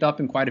I've picked up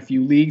in quite a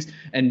few leagues,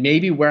 and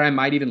maybe where I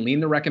might even lean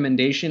the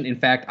recommendation. In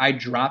fact, I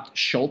dropped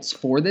Schultz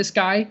for this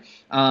guy,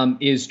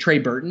 is Trey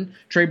Burton.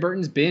 Trey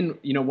Burton's been,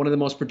 one of the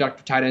most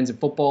productive tight ends in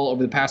football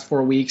over the past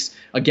 4 weeks.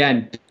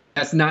 Again,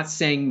 that's not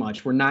saying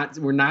much. We're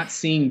not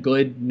seeing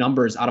good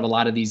numbers out of a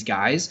lot of these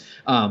guys.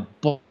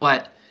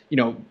 But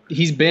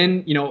he's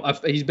been,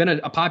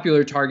 a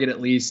popular target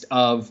at least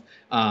of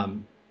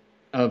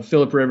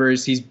Phillip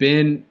Rivers. He's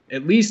been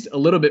at least a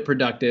little bit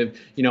productive.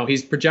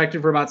 He's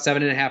projected for about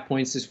 7.5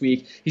 points this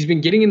week. He's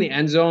been getting in the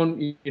end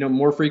zone,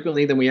 more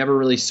frequently than we ever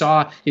really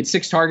saw. He had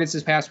 6 targets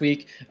this past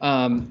week.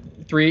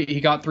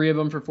 He got 3 of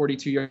them for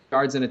 42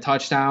 yards and a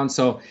touchdown.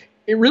 So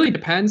it really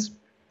depends.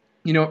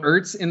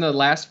 Ertz in the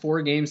last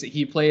 4 games that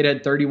he played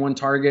had 31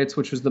 targets,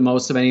 which was the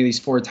most of any of these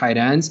 4 tight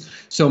ends.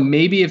 So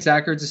maybe if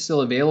Zach Ertz is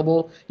still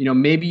available,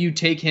 maybe you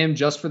take him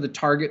just for the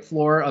target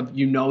floor of,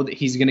 that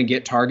he's going to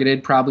get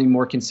targeted probably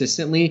more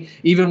consistently.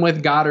 Even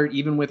with Goddard,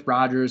 even with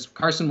Rodgers,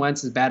 Carson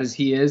Wentz, as bad as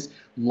he is,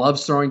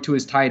 loves throwing to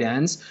his tight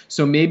ends.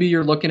 So maybe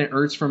you're looking at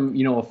Ertz from,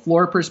 a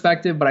floor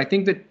perspective, but I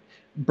think that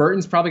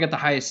Burton's probably got the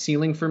highest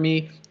ceiling for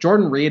me.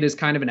 Jordan Reed is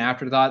kind of an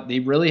afterthought. They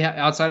really,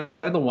 outside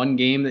of the one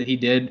game that he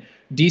did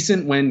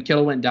decent when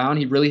Kittle went down,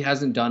 he really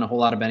hasn't done a whole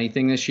lot of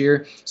anything this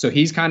year. So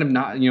he's kind of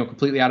not,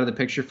 completely out of the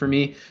picture for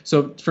me.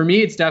 So for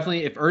me, it's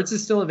definitely, if Ertz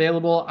is still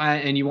available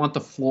and you want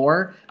the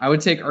floor, I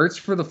would take Ertz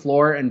for the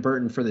floor and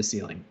Burton for the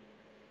ceiling.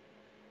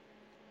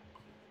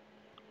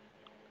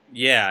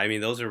 Yeah, I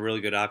mean, those are really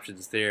good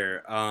options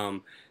there.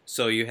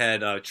 So you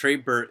had Trey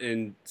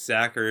Burton,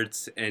 Zach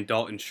Ertz, and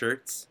Dalton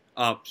Schultz.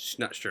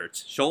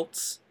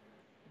 Schultz.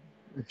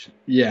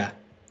 Yeah.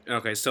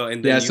 Okay, so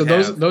and then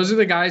those are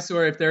the guys who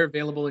are, if they're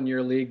available in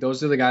your league,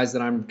 those are the guys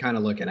that I'm kind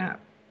of looking at.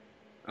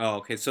 Oh,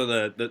 okay. So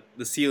the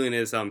ceiling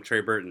is Trey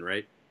Burton,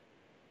 right?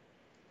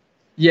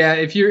 Yeah,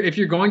 if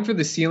you're going for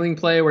the ceiling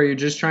play where you're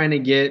just trying to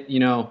get,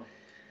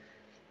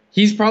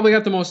 he's probably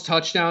got the most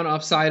touchdown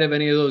upside of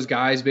any of those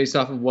guys based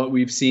off of what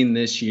we've seen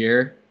this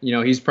year.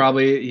 He's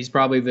probably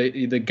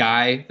the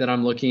guy that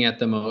I'm looking at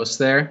the most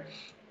there.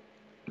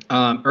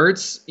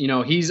 Ertz,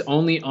 he's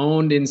only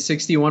owned in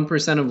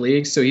 61% of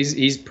leagues, so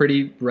he's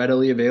pretty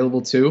readily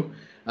available too.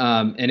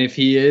 And if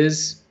he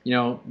is,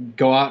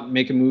 go out and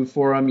make a move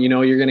for him.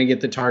 You're going to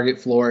get the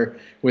target floor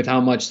with how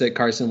much that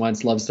Carson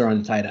Wentz loves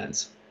throwing to tight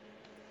ends.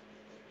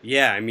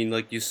 Yeah, I mean,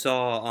 like you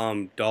saw,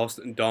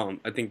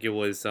 I think it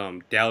was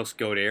Dallas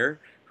Goedert,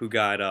 who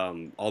got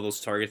all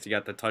those targets. He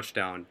got the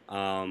touchdown.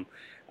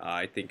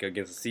 I think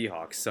against the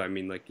Seahawks. So I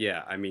mean, like,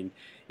 yeah, I mean,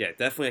 yeah,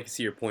 definitely I can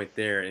see your point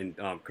there. And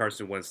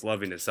Carson Wentz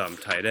loving his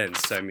tight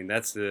ends. So I mean,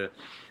 that's the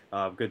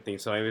good thing.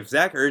 So I mean, if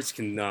Zach Ertz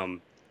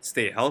can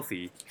stay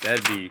healthy,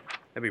 that'd be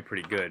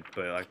pretty good.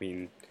 But I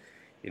mean,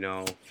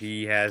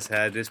 he has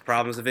had his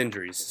problems of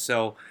injuries.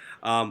 So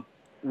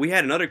we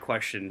had another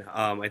question.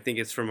 I think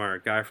it's from our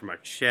guy from our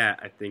chat.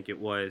 I think it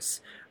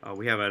was.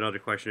 We have another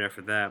question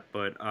after that,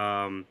 but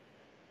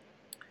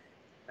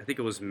I think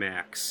it was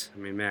Max. I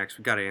mean, Max,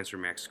 we got to answer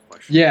Max's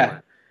question. Yeah.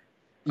 But,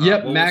 Yep.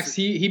 what was Max.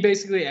 He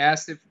basically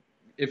asked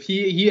if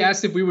he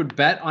asked if we would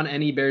bet on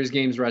any Bears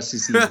games the rest of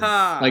the season. it?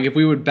 Like if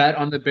we would bet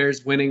on the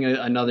Bears winning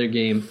another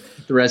game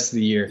the rest of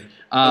the year.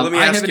 Let me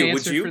I have ask an you, would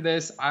answer you? for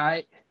this.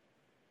 I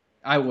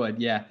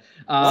would. Yeah.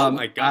 Oh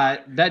my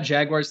God. That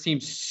Jaguars team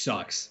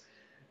sucks.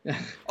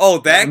 Oh,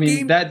 I that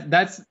mean game?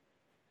 that's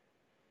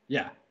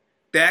yeah.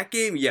 That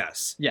game,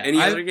 yes. Yeah. Any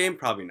other game,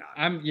 probably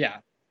not. Yeah.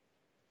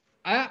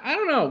 I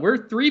don't know. We're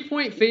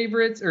 3-point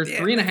favorites or Yeah.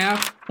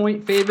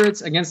 3.5-point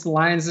favorites against the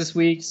Lions this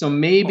week. So Oh,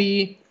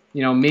 maybe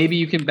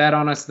you can bet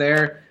on us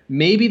there.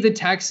 Maybe the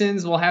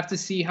Texans, we'll have to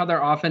see how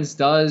their offense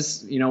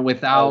does,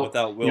 without,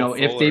 without Will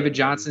if Fuller, David and then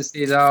Johnson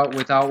stays out,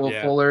 without Will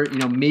yeah. Fuller,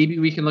 maybe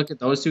we can look at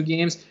those two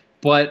games.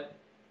 But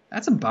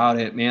that's about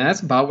it, man.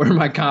 That's about where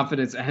my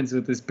confidence ends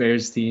with this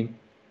Bears team.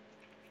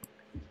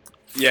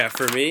 Yeah,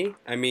 for me,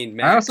 I mean,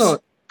 I Max.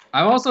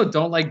 also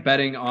don't like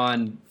betting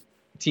on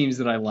teams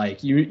that I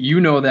like. You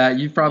know that.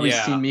 You've probably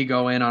Yeah, seen me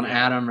go in on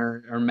yeah. Adam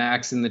or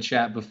Max in the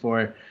chat before.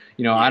 I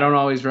Yeah. don't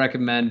always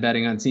recommend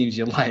betting on teams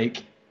you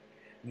like.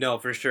 No,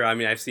 for sure. I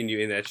mean, I've seen you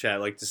in that chat,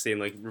 like just saying,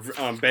 like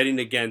betting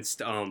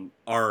against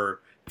our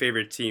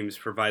favorite teams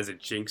provides a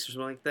jinx or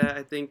something like that.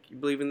 I think you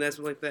believe in that,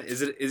 something like that.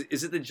 Is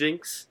it the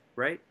jinx,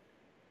 right?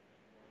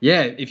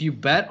 Yeah, if you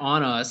bet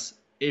on us,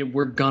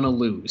 we're gonna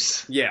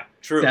lose. Yeah,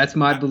 true. That's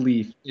my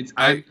belief.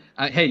 I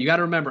Hey, you got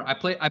to remember, I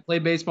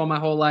played baseball my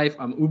whole life.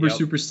 I'm uber yep.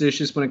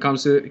 superstitious when it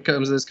comes to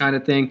this kind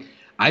of thing.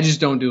 I just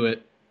don't do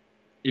it.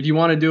 If you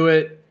want to do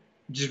it,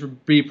 just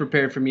be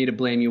prepared for me to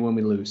blame you when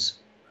we lose.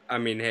 I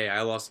mean, hey,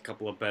 I lost a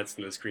couple of bets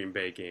in this Green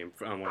Bay game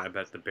when I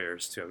bet the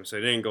Bears too, so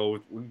it didn't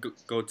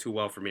go too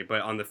well for me.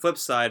 But on the flip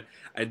side,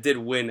 I did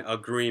win a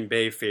Green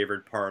Bay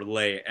favored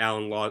parlay.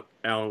 Alan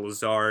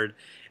Lazard,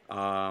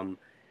 um,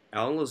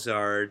 Alan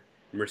Lazard,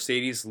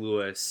 Mercedes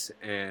Lewis,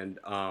 and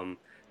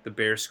the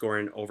Bears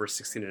scoring over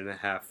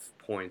 16.5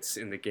 points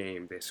in the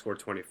game. They scored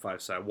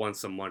 25, so I won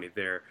some money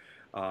there.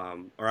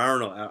 Or I don't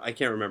know, I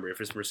can't remember if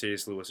it's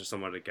Mercedes Lewis or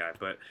some other guy,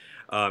 but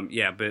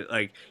yeah, but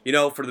like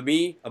for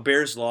me, a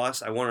Bears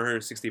loss, I won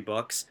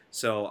 $160,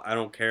 so I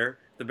don't care.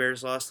 The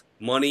Bears lost.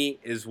 Money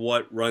is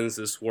what runs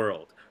this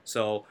world.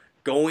 So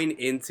going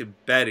into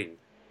betting,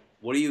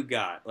 what do you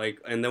got? Like,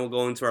 and then we'll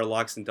go into our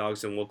locks and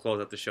dogs, and we'll close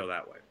out the show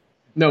that way.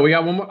 No, we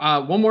got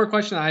one more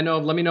question I know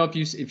of. Let me know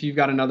if you've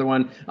got another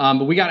one.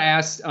 But we got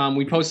asked.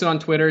 We posted on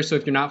Twitter, so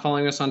if you're not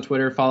following us on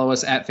Twitter, follow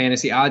us at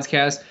Fantasy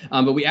Oddscast.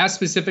 But we asked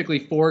specifically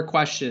 4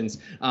 questions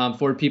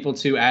for people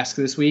to ask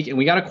this week, and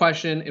we got a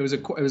question. It was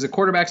a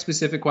quarterback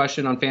specific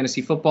question on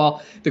fantasy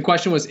football. The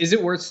question was, is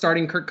it worth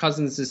starting Kirk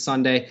Cousins this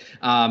Sunday?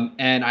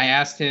 And I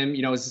asked him, is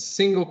it a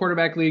single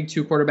quarterback league,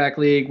 2 quarterback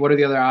league? What are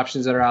the other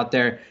options that are out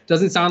there?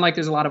 Doesn't sound like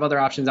there's a lot of other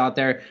options out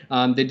there.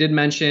 They did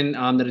mention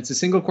that it's a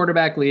single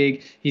quarterback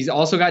league. He's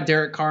also got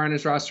Derek Carr on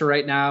his roster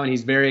right now, and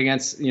he's very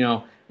against,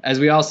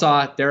 as we all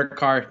saw, Derek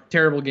Carr,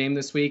 terrible game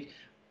this week.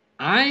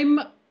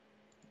 I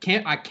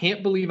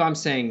can't believe I'm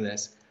saying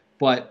this,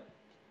 but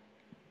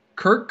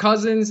Kirk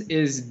Cousins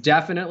is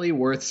definitely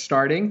worth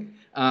starting.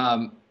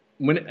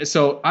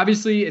 So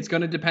obviously it's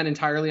going to depend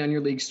entirely on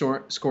your league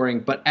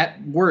scoring, but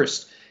at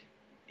worst,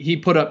 he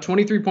put up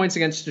 23 points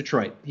against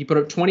Detroit. He put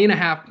up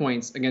 20.5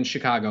 points against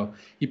Chicago.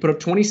 He put up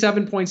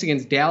 27 points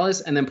against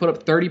Dallas, and then put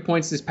up 30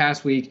 points this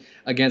past week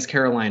against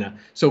Carolina.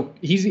 So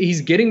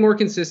he's getting more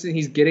consistent.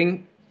 He's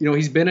getting,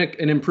 he's been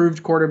an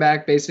improved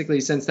quarterback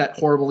basically since that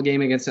horrible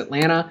game against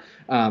Atlanta.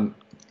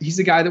 He's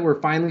the guy that we're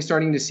finally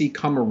starting to see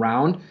come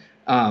around.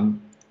 And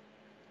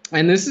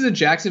this is a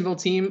Jacksonville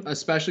team,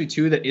 especially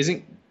too, that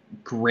isn't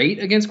great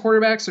against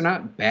quarterbacks. They're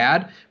not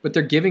bad, but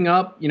they're giving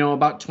up,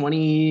 about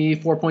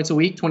 24 points a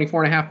week,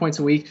 24.5 points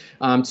a week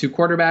to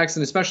quarterbacks.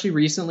 And especially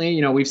recently,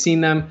 we've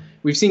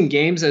seen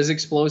games as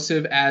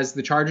explosive as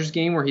the Chargers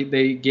game where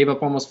they gave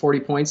up almost 40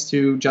 points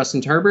to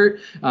Justin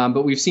Herbert.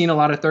 But we've seen a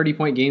lot of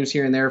 30-point games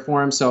here and there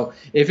for him. So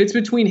if it's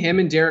between him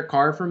and Derek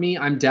Carr for me,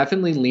 I'm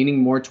definitely leaning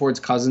more towards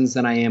Cousins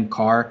than I am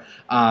Carr.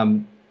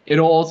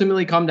 It'll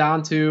ultimately come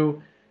down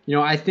to,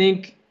 I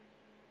think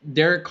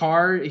Derek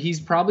Carr, he's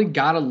probably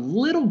got a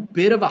little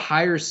bit of a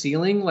higher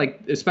ceiling, like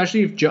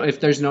especially if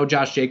there's no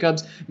Josh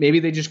Jacobs.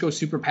 Maybe they just go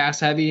super pass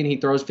heavy and he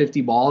throws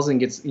 50 balls and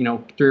gets 3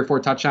 or 4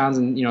 touchdowns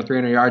and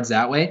 300 yards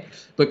that way.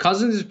 But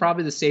Cousins is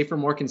probably the safer,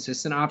 more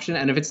consistent option.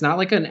 And if it's not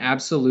like an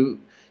absolute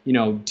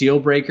deal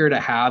breaker to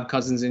have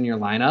Cousins in your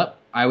lineup,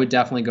 I would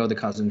definitely go the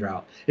Cousins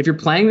route. If you're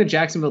playing the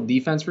Jacksonville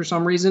defense for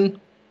some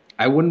reason,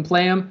 I wouldn't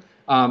play him.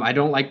 I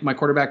don't like my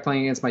quarterback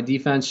playing against my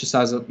defense, just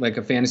as like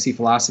a fantasy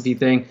philosophy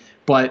thing.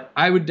 But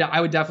I would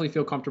definitely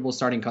feel comfortable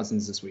starting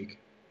Cousins this week.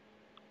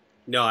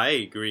 No, I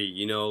agree.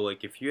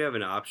 Like if you have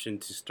an option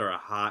to start a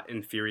hot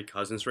and Fury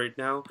Cousins right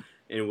now,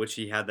 in which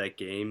he had that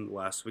game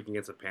last week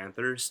against the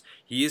Panthers,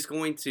 he is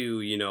going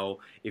to,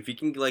 if he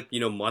can like,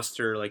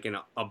 muster like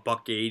a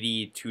buck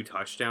 80, 2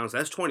 touchdowns,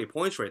 that's 20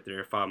 points right there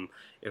if I'm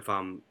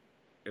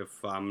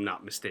if I'm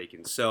not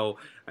mistaken. So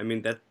I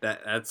mean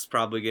that's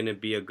probably going to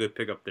be a good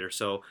pickup there.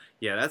 So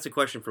yeah, that's a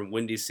question from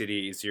Windy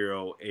City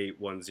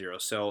 0810.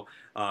 So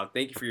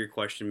thank you for your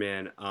question,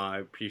 man.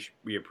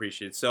 We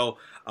appreciate it. So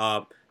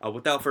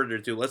without further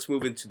ado, let's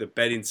move into the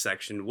betting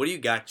section. What do you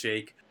got,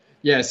 Jake?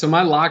 Yeah, so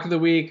my lock of the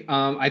week,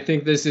 I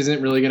think this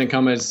isn't really going to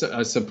come as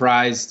a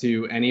surprise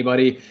to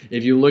anybody.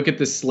 If you look at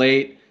the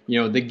slate,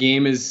 the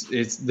game it's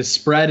the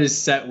spread is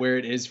set where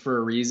it is for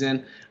a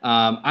reason.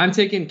 I'm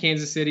taking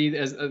Kansas City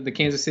as the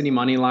Kansas City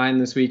money line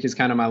this week is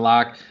kind of my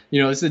lock.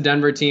 This is a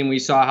Denver team. We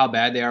saw how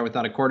bad they are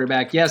without a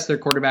quarterback. Yes, their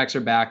quarterbacks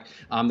are back.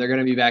 They're going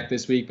to be back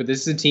this week, but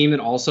this is a team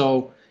that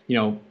also,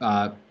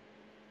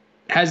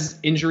 has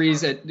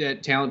injuries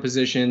at talent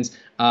positions.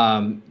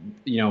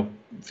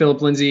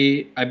 Philip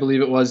Lindsay, I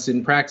believe it was,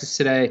 didn't practice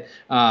today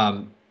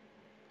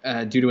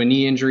due to a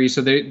knee injury.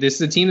 So this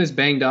is a team that's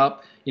banged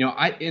up.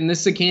 And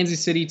this is a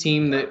Kansas City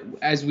team that,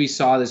 as we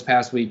saw this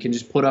past week, can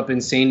just put up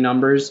insane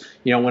numbers,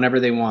 whenever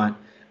they want.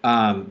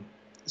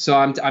 So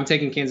I'm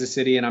taking Kansas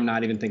City, and I'm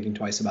not even thinking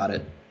twice about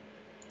it.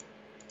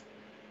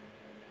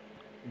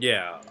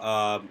 Yeah,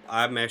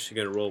 I'm actually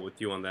gonna roll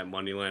with you on that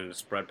money line and the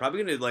spread.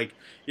 Probably gonna like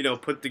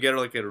put together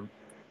like a,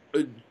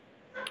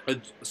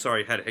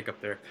 sorry, had a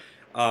hiccup there.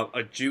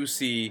 A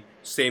juicy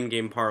same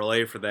game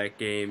parlay for that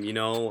game.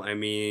 I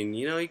mean,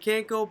 you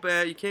can't go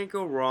bad. You can't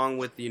go wrong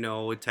with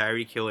with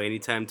Tyreek Hill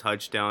anytime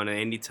touchdown, and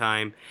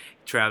anytime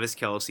Travis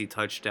Kelsey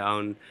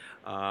touchdown.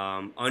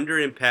 Under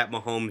in Pat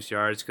Mahomes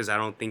yards because I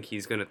don't think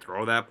he's gonna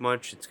throw that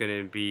much. It's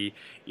gonna be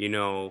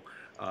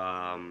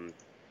Um,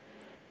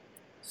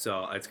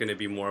 so it's going to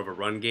be more of a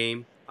running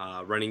game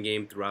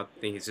throughout the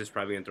thing. He's just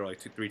probably going to throw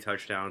like 2, 3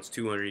 touchdowns,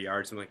 200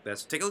 yards, something like that.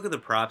 So take a look at the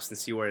props and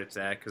see where it's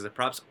at because the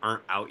props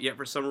aren't out yet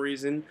for some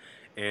reason,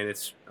 and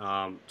it's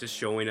just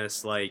showing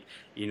us like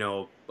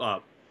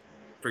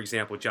for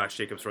example, Josh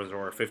Jacobs runs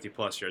over 50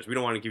 plus yards. We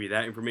don't want to give you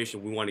that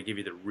information. We want to give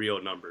you the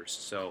real numbers.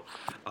 So,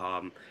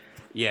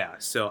 yeah.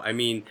 So I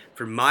mean,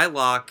 for my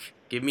lock,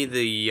 give me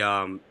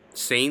the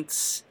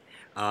Saints.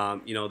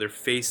 They're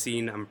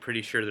facing. I'm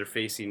pretty sure they're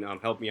facing.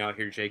 Help me out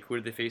here, Jake. Who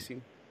are they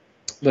facing?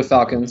 The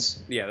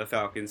Falcons. Yeah, the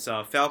Falcons.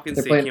 Falcons.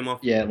 They're They playing, came off.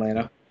 yeah,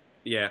 Atlanta.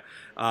 Yeah,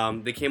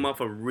 they came off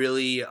a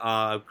really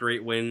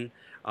great win,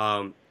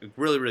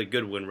 really really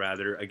good win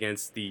rather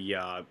against the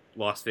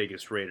Las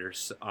Vegas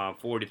Raiders,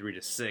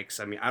 43-6.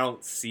 I mean, I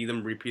don't see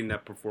them repeating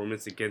that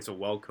performance against a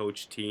well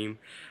coached team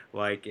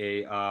like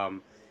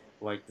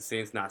like the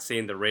Saints. Not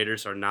saying the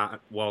Raiders are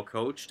not well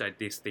coached. I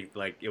just think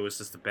like it was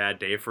just a bad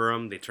day for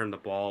them. They turned the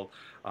ball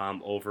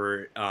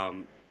over.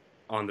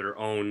 On their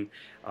own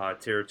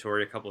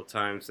territory a couple of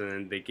times, and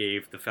then they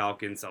gave the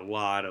Falcons a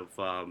lot of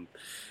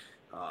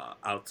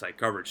outside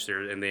coverage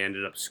there, and they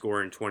ended up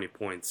scoring 20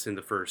 points in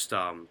the first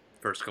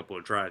couple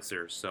of drives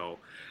there. So,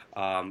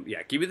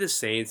 yeah, give me the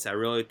Saints. I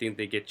really think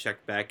they get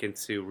checked back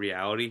into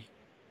reality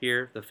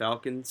here, the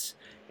Falcons.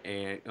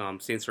 And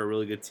Saints are a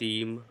really good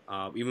team.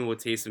 Even with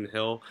Taysom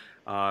Hill,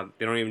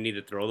 they don't even need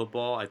to throw the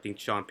ball. I think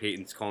Sean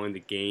Payton's calling the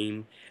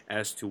game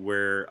as to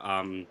where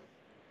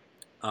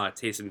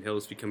Taysom Hill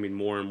is becoming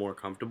more and more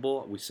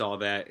comfortable. We saw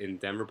that in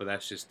Denver, but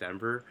that's just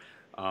Denver.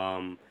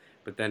 Um,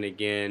 but then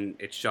again,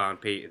 it's Sean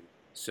Payton.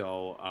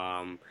 So,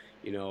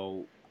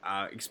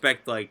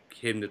 expect like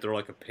him to throw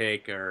like a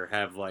pick or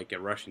have like a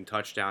rushing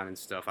touchdown and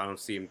stuff. I don't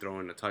see him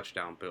throwing a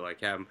touchdown, but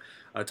like have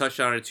a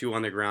touchdown or two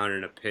on the ground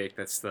and a pick.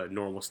 That's the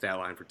normal stat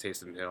line for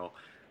Taysom Hill.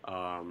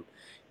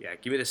 Yeah,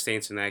 give me the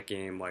Saints in that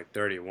game, like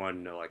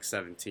 31 to like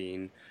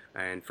 17.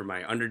 And for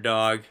my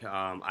underdog,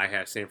 I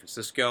have San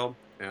Francisco.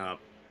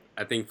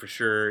 I think for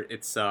sure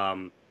it's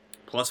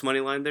plus money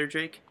line there,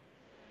 Jake.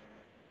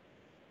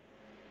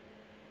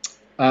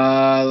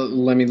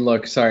 Let me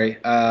look. Sorry.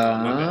 Oh,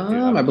 my bad, dude.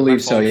 I My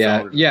believe so. phone fell Yeah.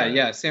 under the Yeah. bed.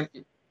 Yeah. Sam.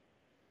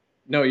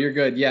 No, you're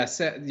good.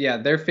 Yes. Yeah.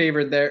 They're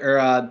favored there,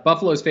 or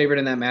Buffalo's favored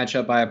in that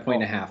matchup by a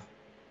point Oh, and a half.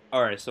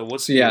 all right. So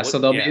what's So the yeah. what? So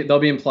they'll Yeah. be they'll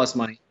be in plus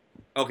money.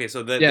 Okay.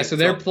 So that Yeah. they So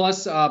they're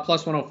so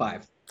plus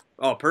 105.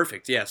 Oh,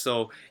 perfect. Yeah.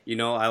 So,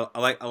 I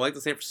like the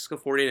San Francisco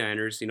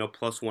 49ers,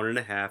 plus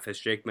 1.5, as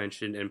Jake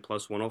mentioned, and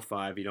plus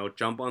 105.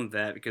 Jump on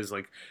that because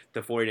like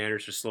the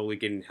 49ers are slowly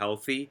getting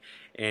healthy.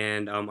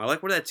 And I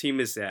like where that team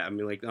is at. I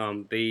mean, like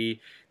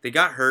they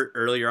got hurt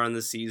earlier on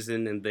the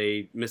season and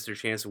they missed their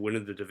chance of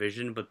winning the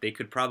division, but they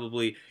could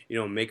probably,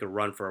 make a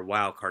run for a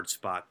wild card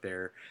spot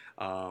there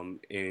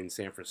in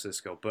San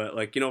Francisco. But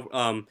like,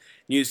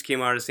 news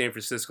came out of San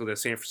Francisco that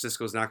San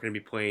Francisco is not going to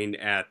be playing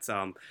at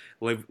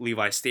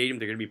Levi Stadium.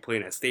 They're going to be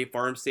playing at State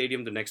Farm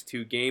Stadium the next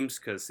 2 games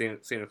because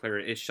Santa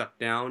Clara is shut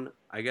down,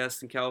 I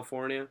guess, in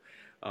California.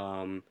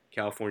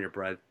 California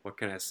bred. What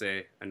can I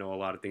say? I know a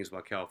lot of things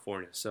about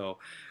California. So,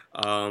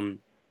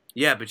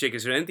 Yeah, but Jake,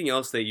 is there anything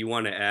else that you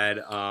want to add?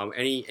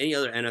 Any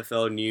other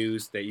NFL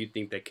news that you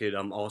think that could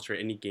alter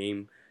any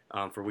game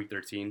for Week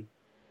 13?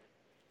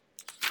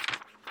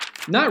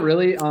 Not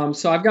really.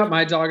 So I've got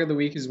my dog of the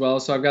week as well.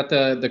 So I've got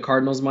the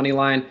Cardinals money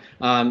line.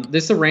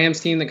 This is a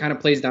Rams team that kind of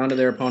plays down to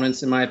their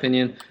opponents, in my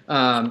opinion.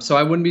 So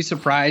I wouldn't be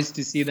surprised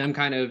to see them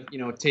kind of,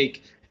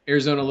 take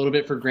Arizona a little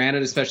bit for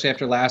granted, especially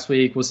after last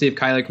week. We'll see if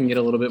Kyler can get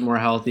a little bit more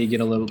healthy, get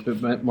a little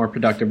bit more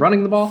productive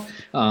running the ball.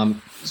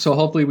 So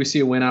hopefully we see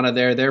a win out of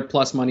there. They're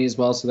plus money as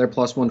well, so they're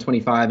plus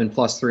 125 and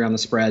plus 3 on the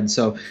spread.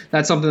 So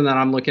that's something that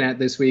I'm looking at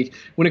this week.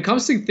 When it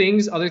comes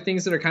to other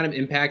things that are kind of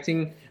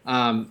impacting,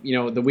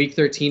 the Week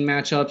 13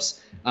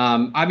 matchups.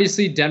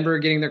 Obviously, Denver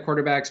getting their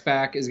quarterbacks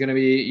back is going to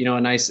be, a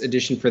nice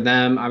addition for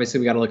them. Obviously,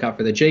 we got to look out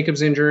for the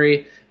Jacobs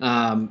injury.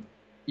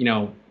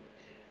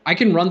 I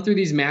can run through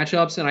these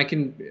matchups, and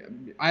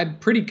I'm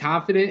pretty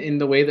confident in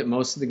the way that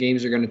most of the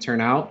games are going to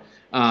turn out.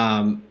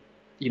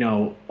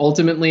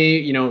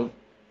 Ultimately,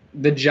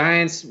 the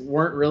Giants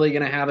weren't really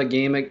going to have a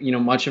game,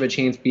 much of a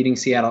chance beating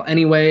Seattle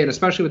anyway, and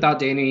especially without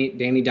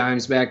Danny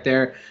Dimes back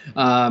there.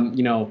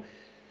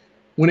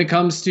 When it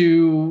comes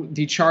to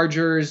the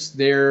Chargers,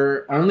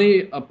 they're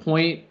only a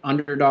point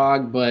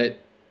underdog, but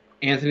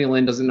Anthony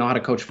Lynn doesn't know how to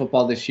coach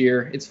football this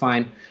year. It's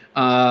fine.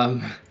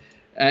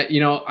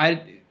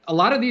 A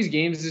lot of these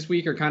games this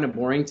week are kind of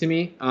boring to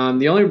me.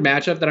 The only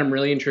matchup that I'm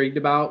really intrigued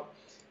about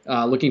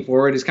looking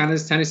forward is kind of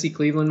this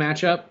Tennessee-Cleveland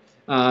matchup.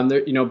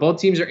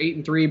 Both teams are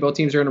 8-3. Both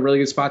teams are in a really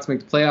good spot to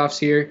make the playoffs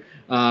here.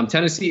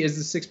 Tennessee is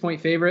the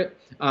 6-point favorite.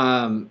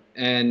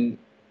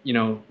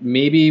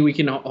 Maybe we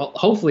can,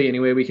 hopefully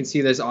anyway, we can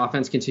see this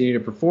offense continue to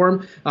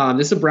perform.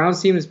 This is a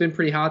Browns team that's been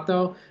pretty hot,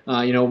 though.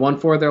 Won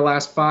 4 of their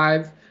last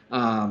 5.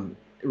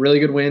 Really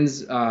good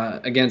wins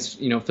against,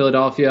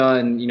 Philadelphia,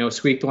 and,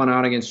 squeaked one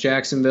out against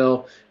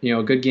Jacksonville.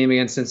 Good game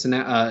against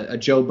Cincinnati, a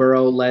Joe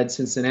Burrow-led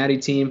Cincinnati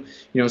team.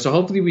 So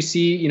hopefully we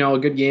see, a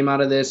good game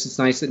out of this. It's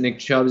nice that Nick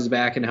Chubb is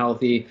back and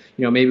healthy.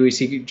 Maybe we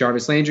see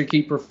Jarvis Landry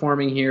keep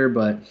performing here.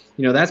 But,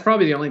 that's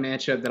probably the only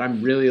matchup that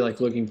I'm really,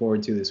 looking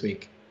forward to this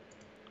week.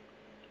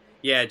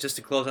 Yeah, just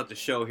to close out the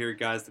show here,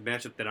 guys, the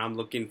matchup that I'm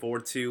looking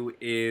forward to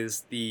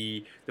is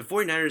the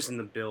 49ers and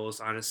the Bills.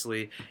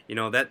 Honestly,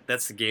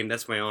 that's the game.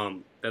 That's my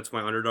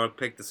underdog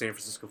pick, the San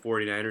Francisco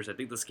 49ers. I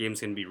think this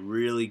game's going to be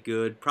really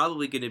good.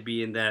 Probably going to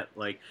be in that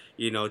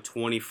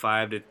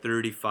 25 to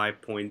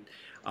 35 point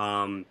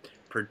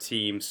per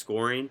team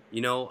scoring.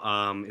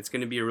 It's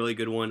going to be a really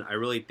good one. I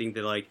really think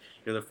that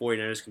the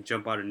 49ers can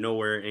jump out of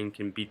nowhere and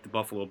can beat the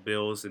Buffalo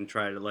Bills and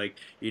try to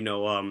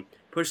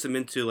push them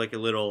into a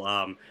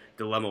little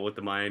dilemma with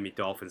the Miami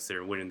Dolphins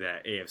there winning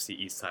that AFC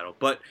East title.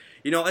 But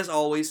as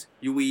always,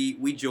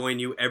 we join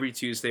you every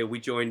Tuesday. We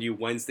joined you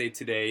Wednesday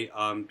today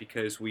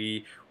because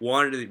we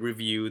wanted to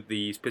review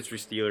the Pittsburgh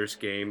Steelers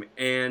game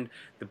and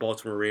the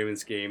Baltimore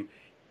Ravens game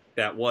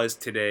that was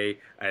today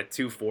at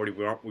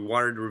 2:40. We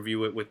wanted to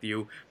review it with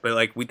you,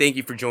 but we thank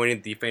you for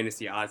joining the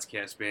Fantasy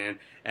Oddscast, man.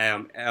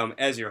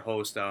 As your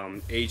host,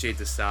 AJ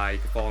Desai. You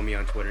can follow me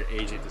on Twitter,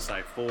 AJ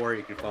Desai4.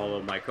 You can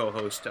follow my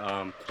co-host,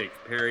 Jake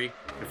Perry. You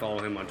can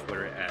follow him on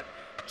Twitter at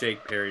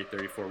Jake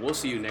Perry34. We'll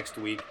see you next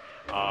week.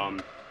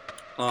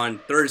 On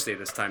Thursday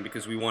this time,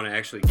 because we want to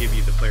actually give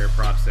you the player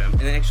props them,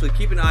 and actually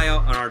keep an eye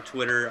out on our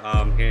Twitter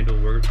handle.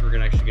 We're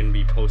going to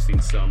be posting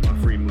some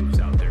free moves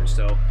out there.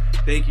 So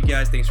thank you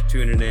guys, thanks for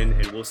tuning in,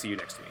 and we'll see you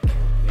next week.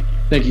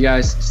 Thank you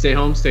guys. Stay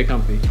home, stay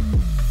comfy.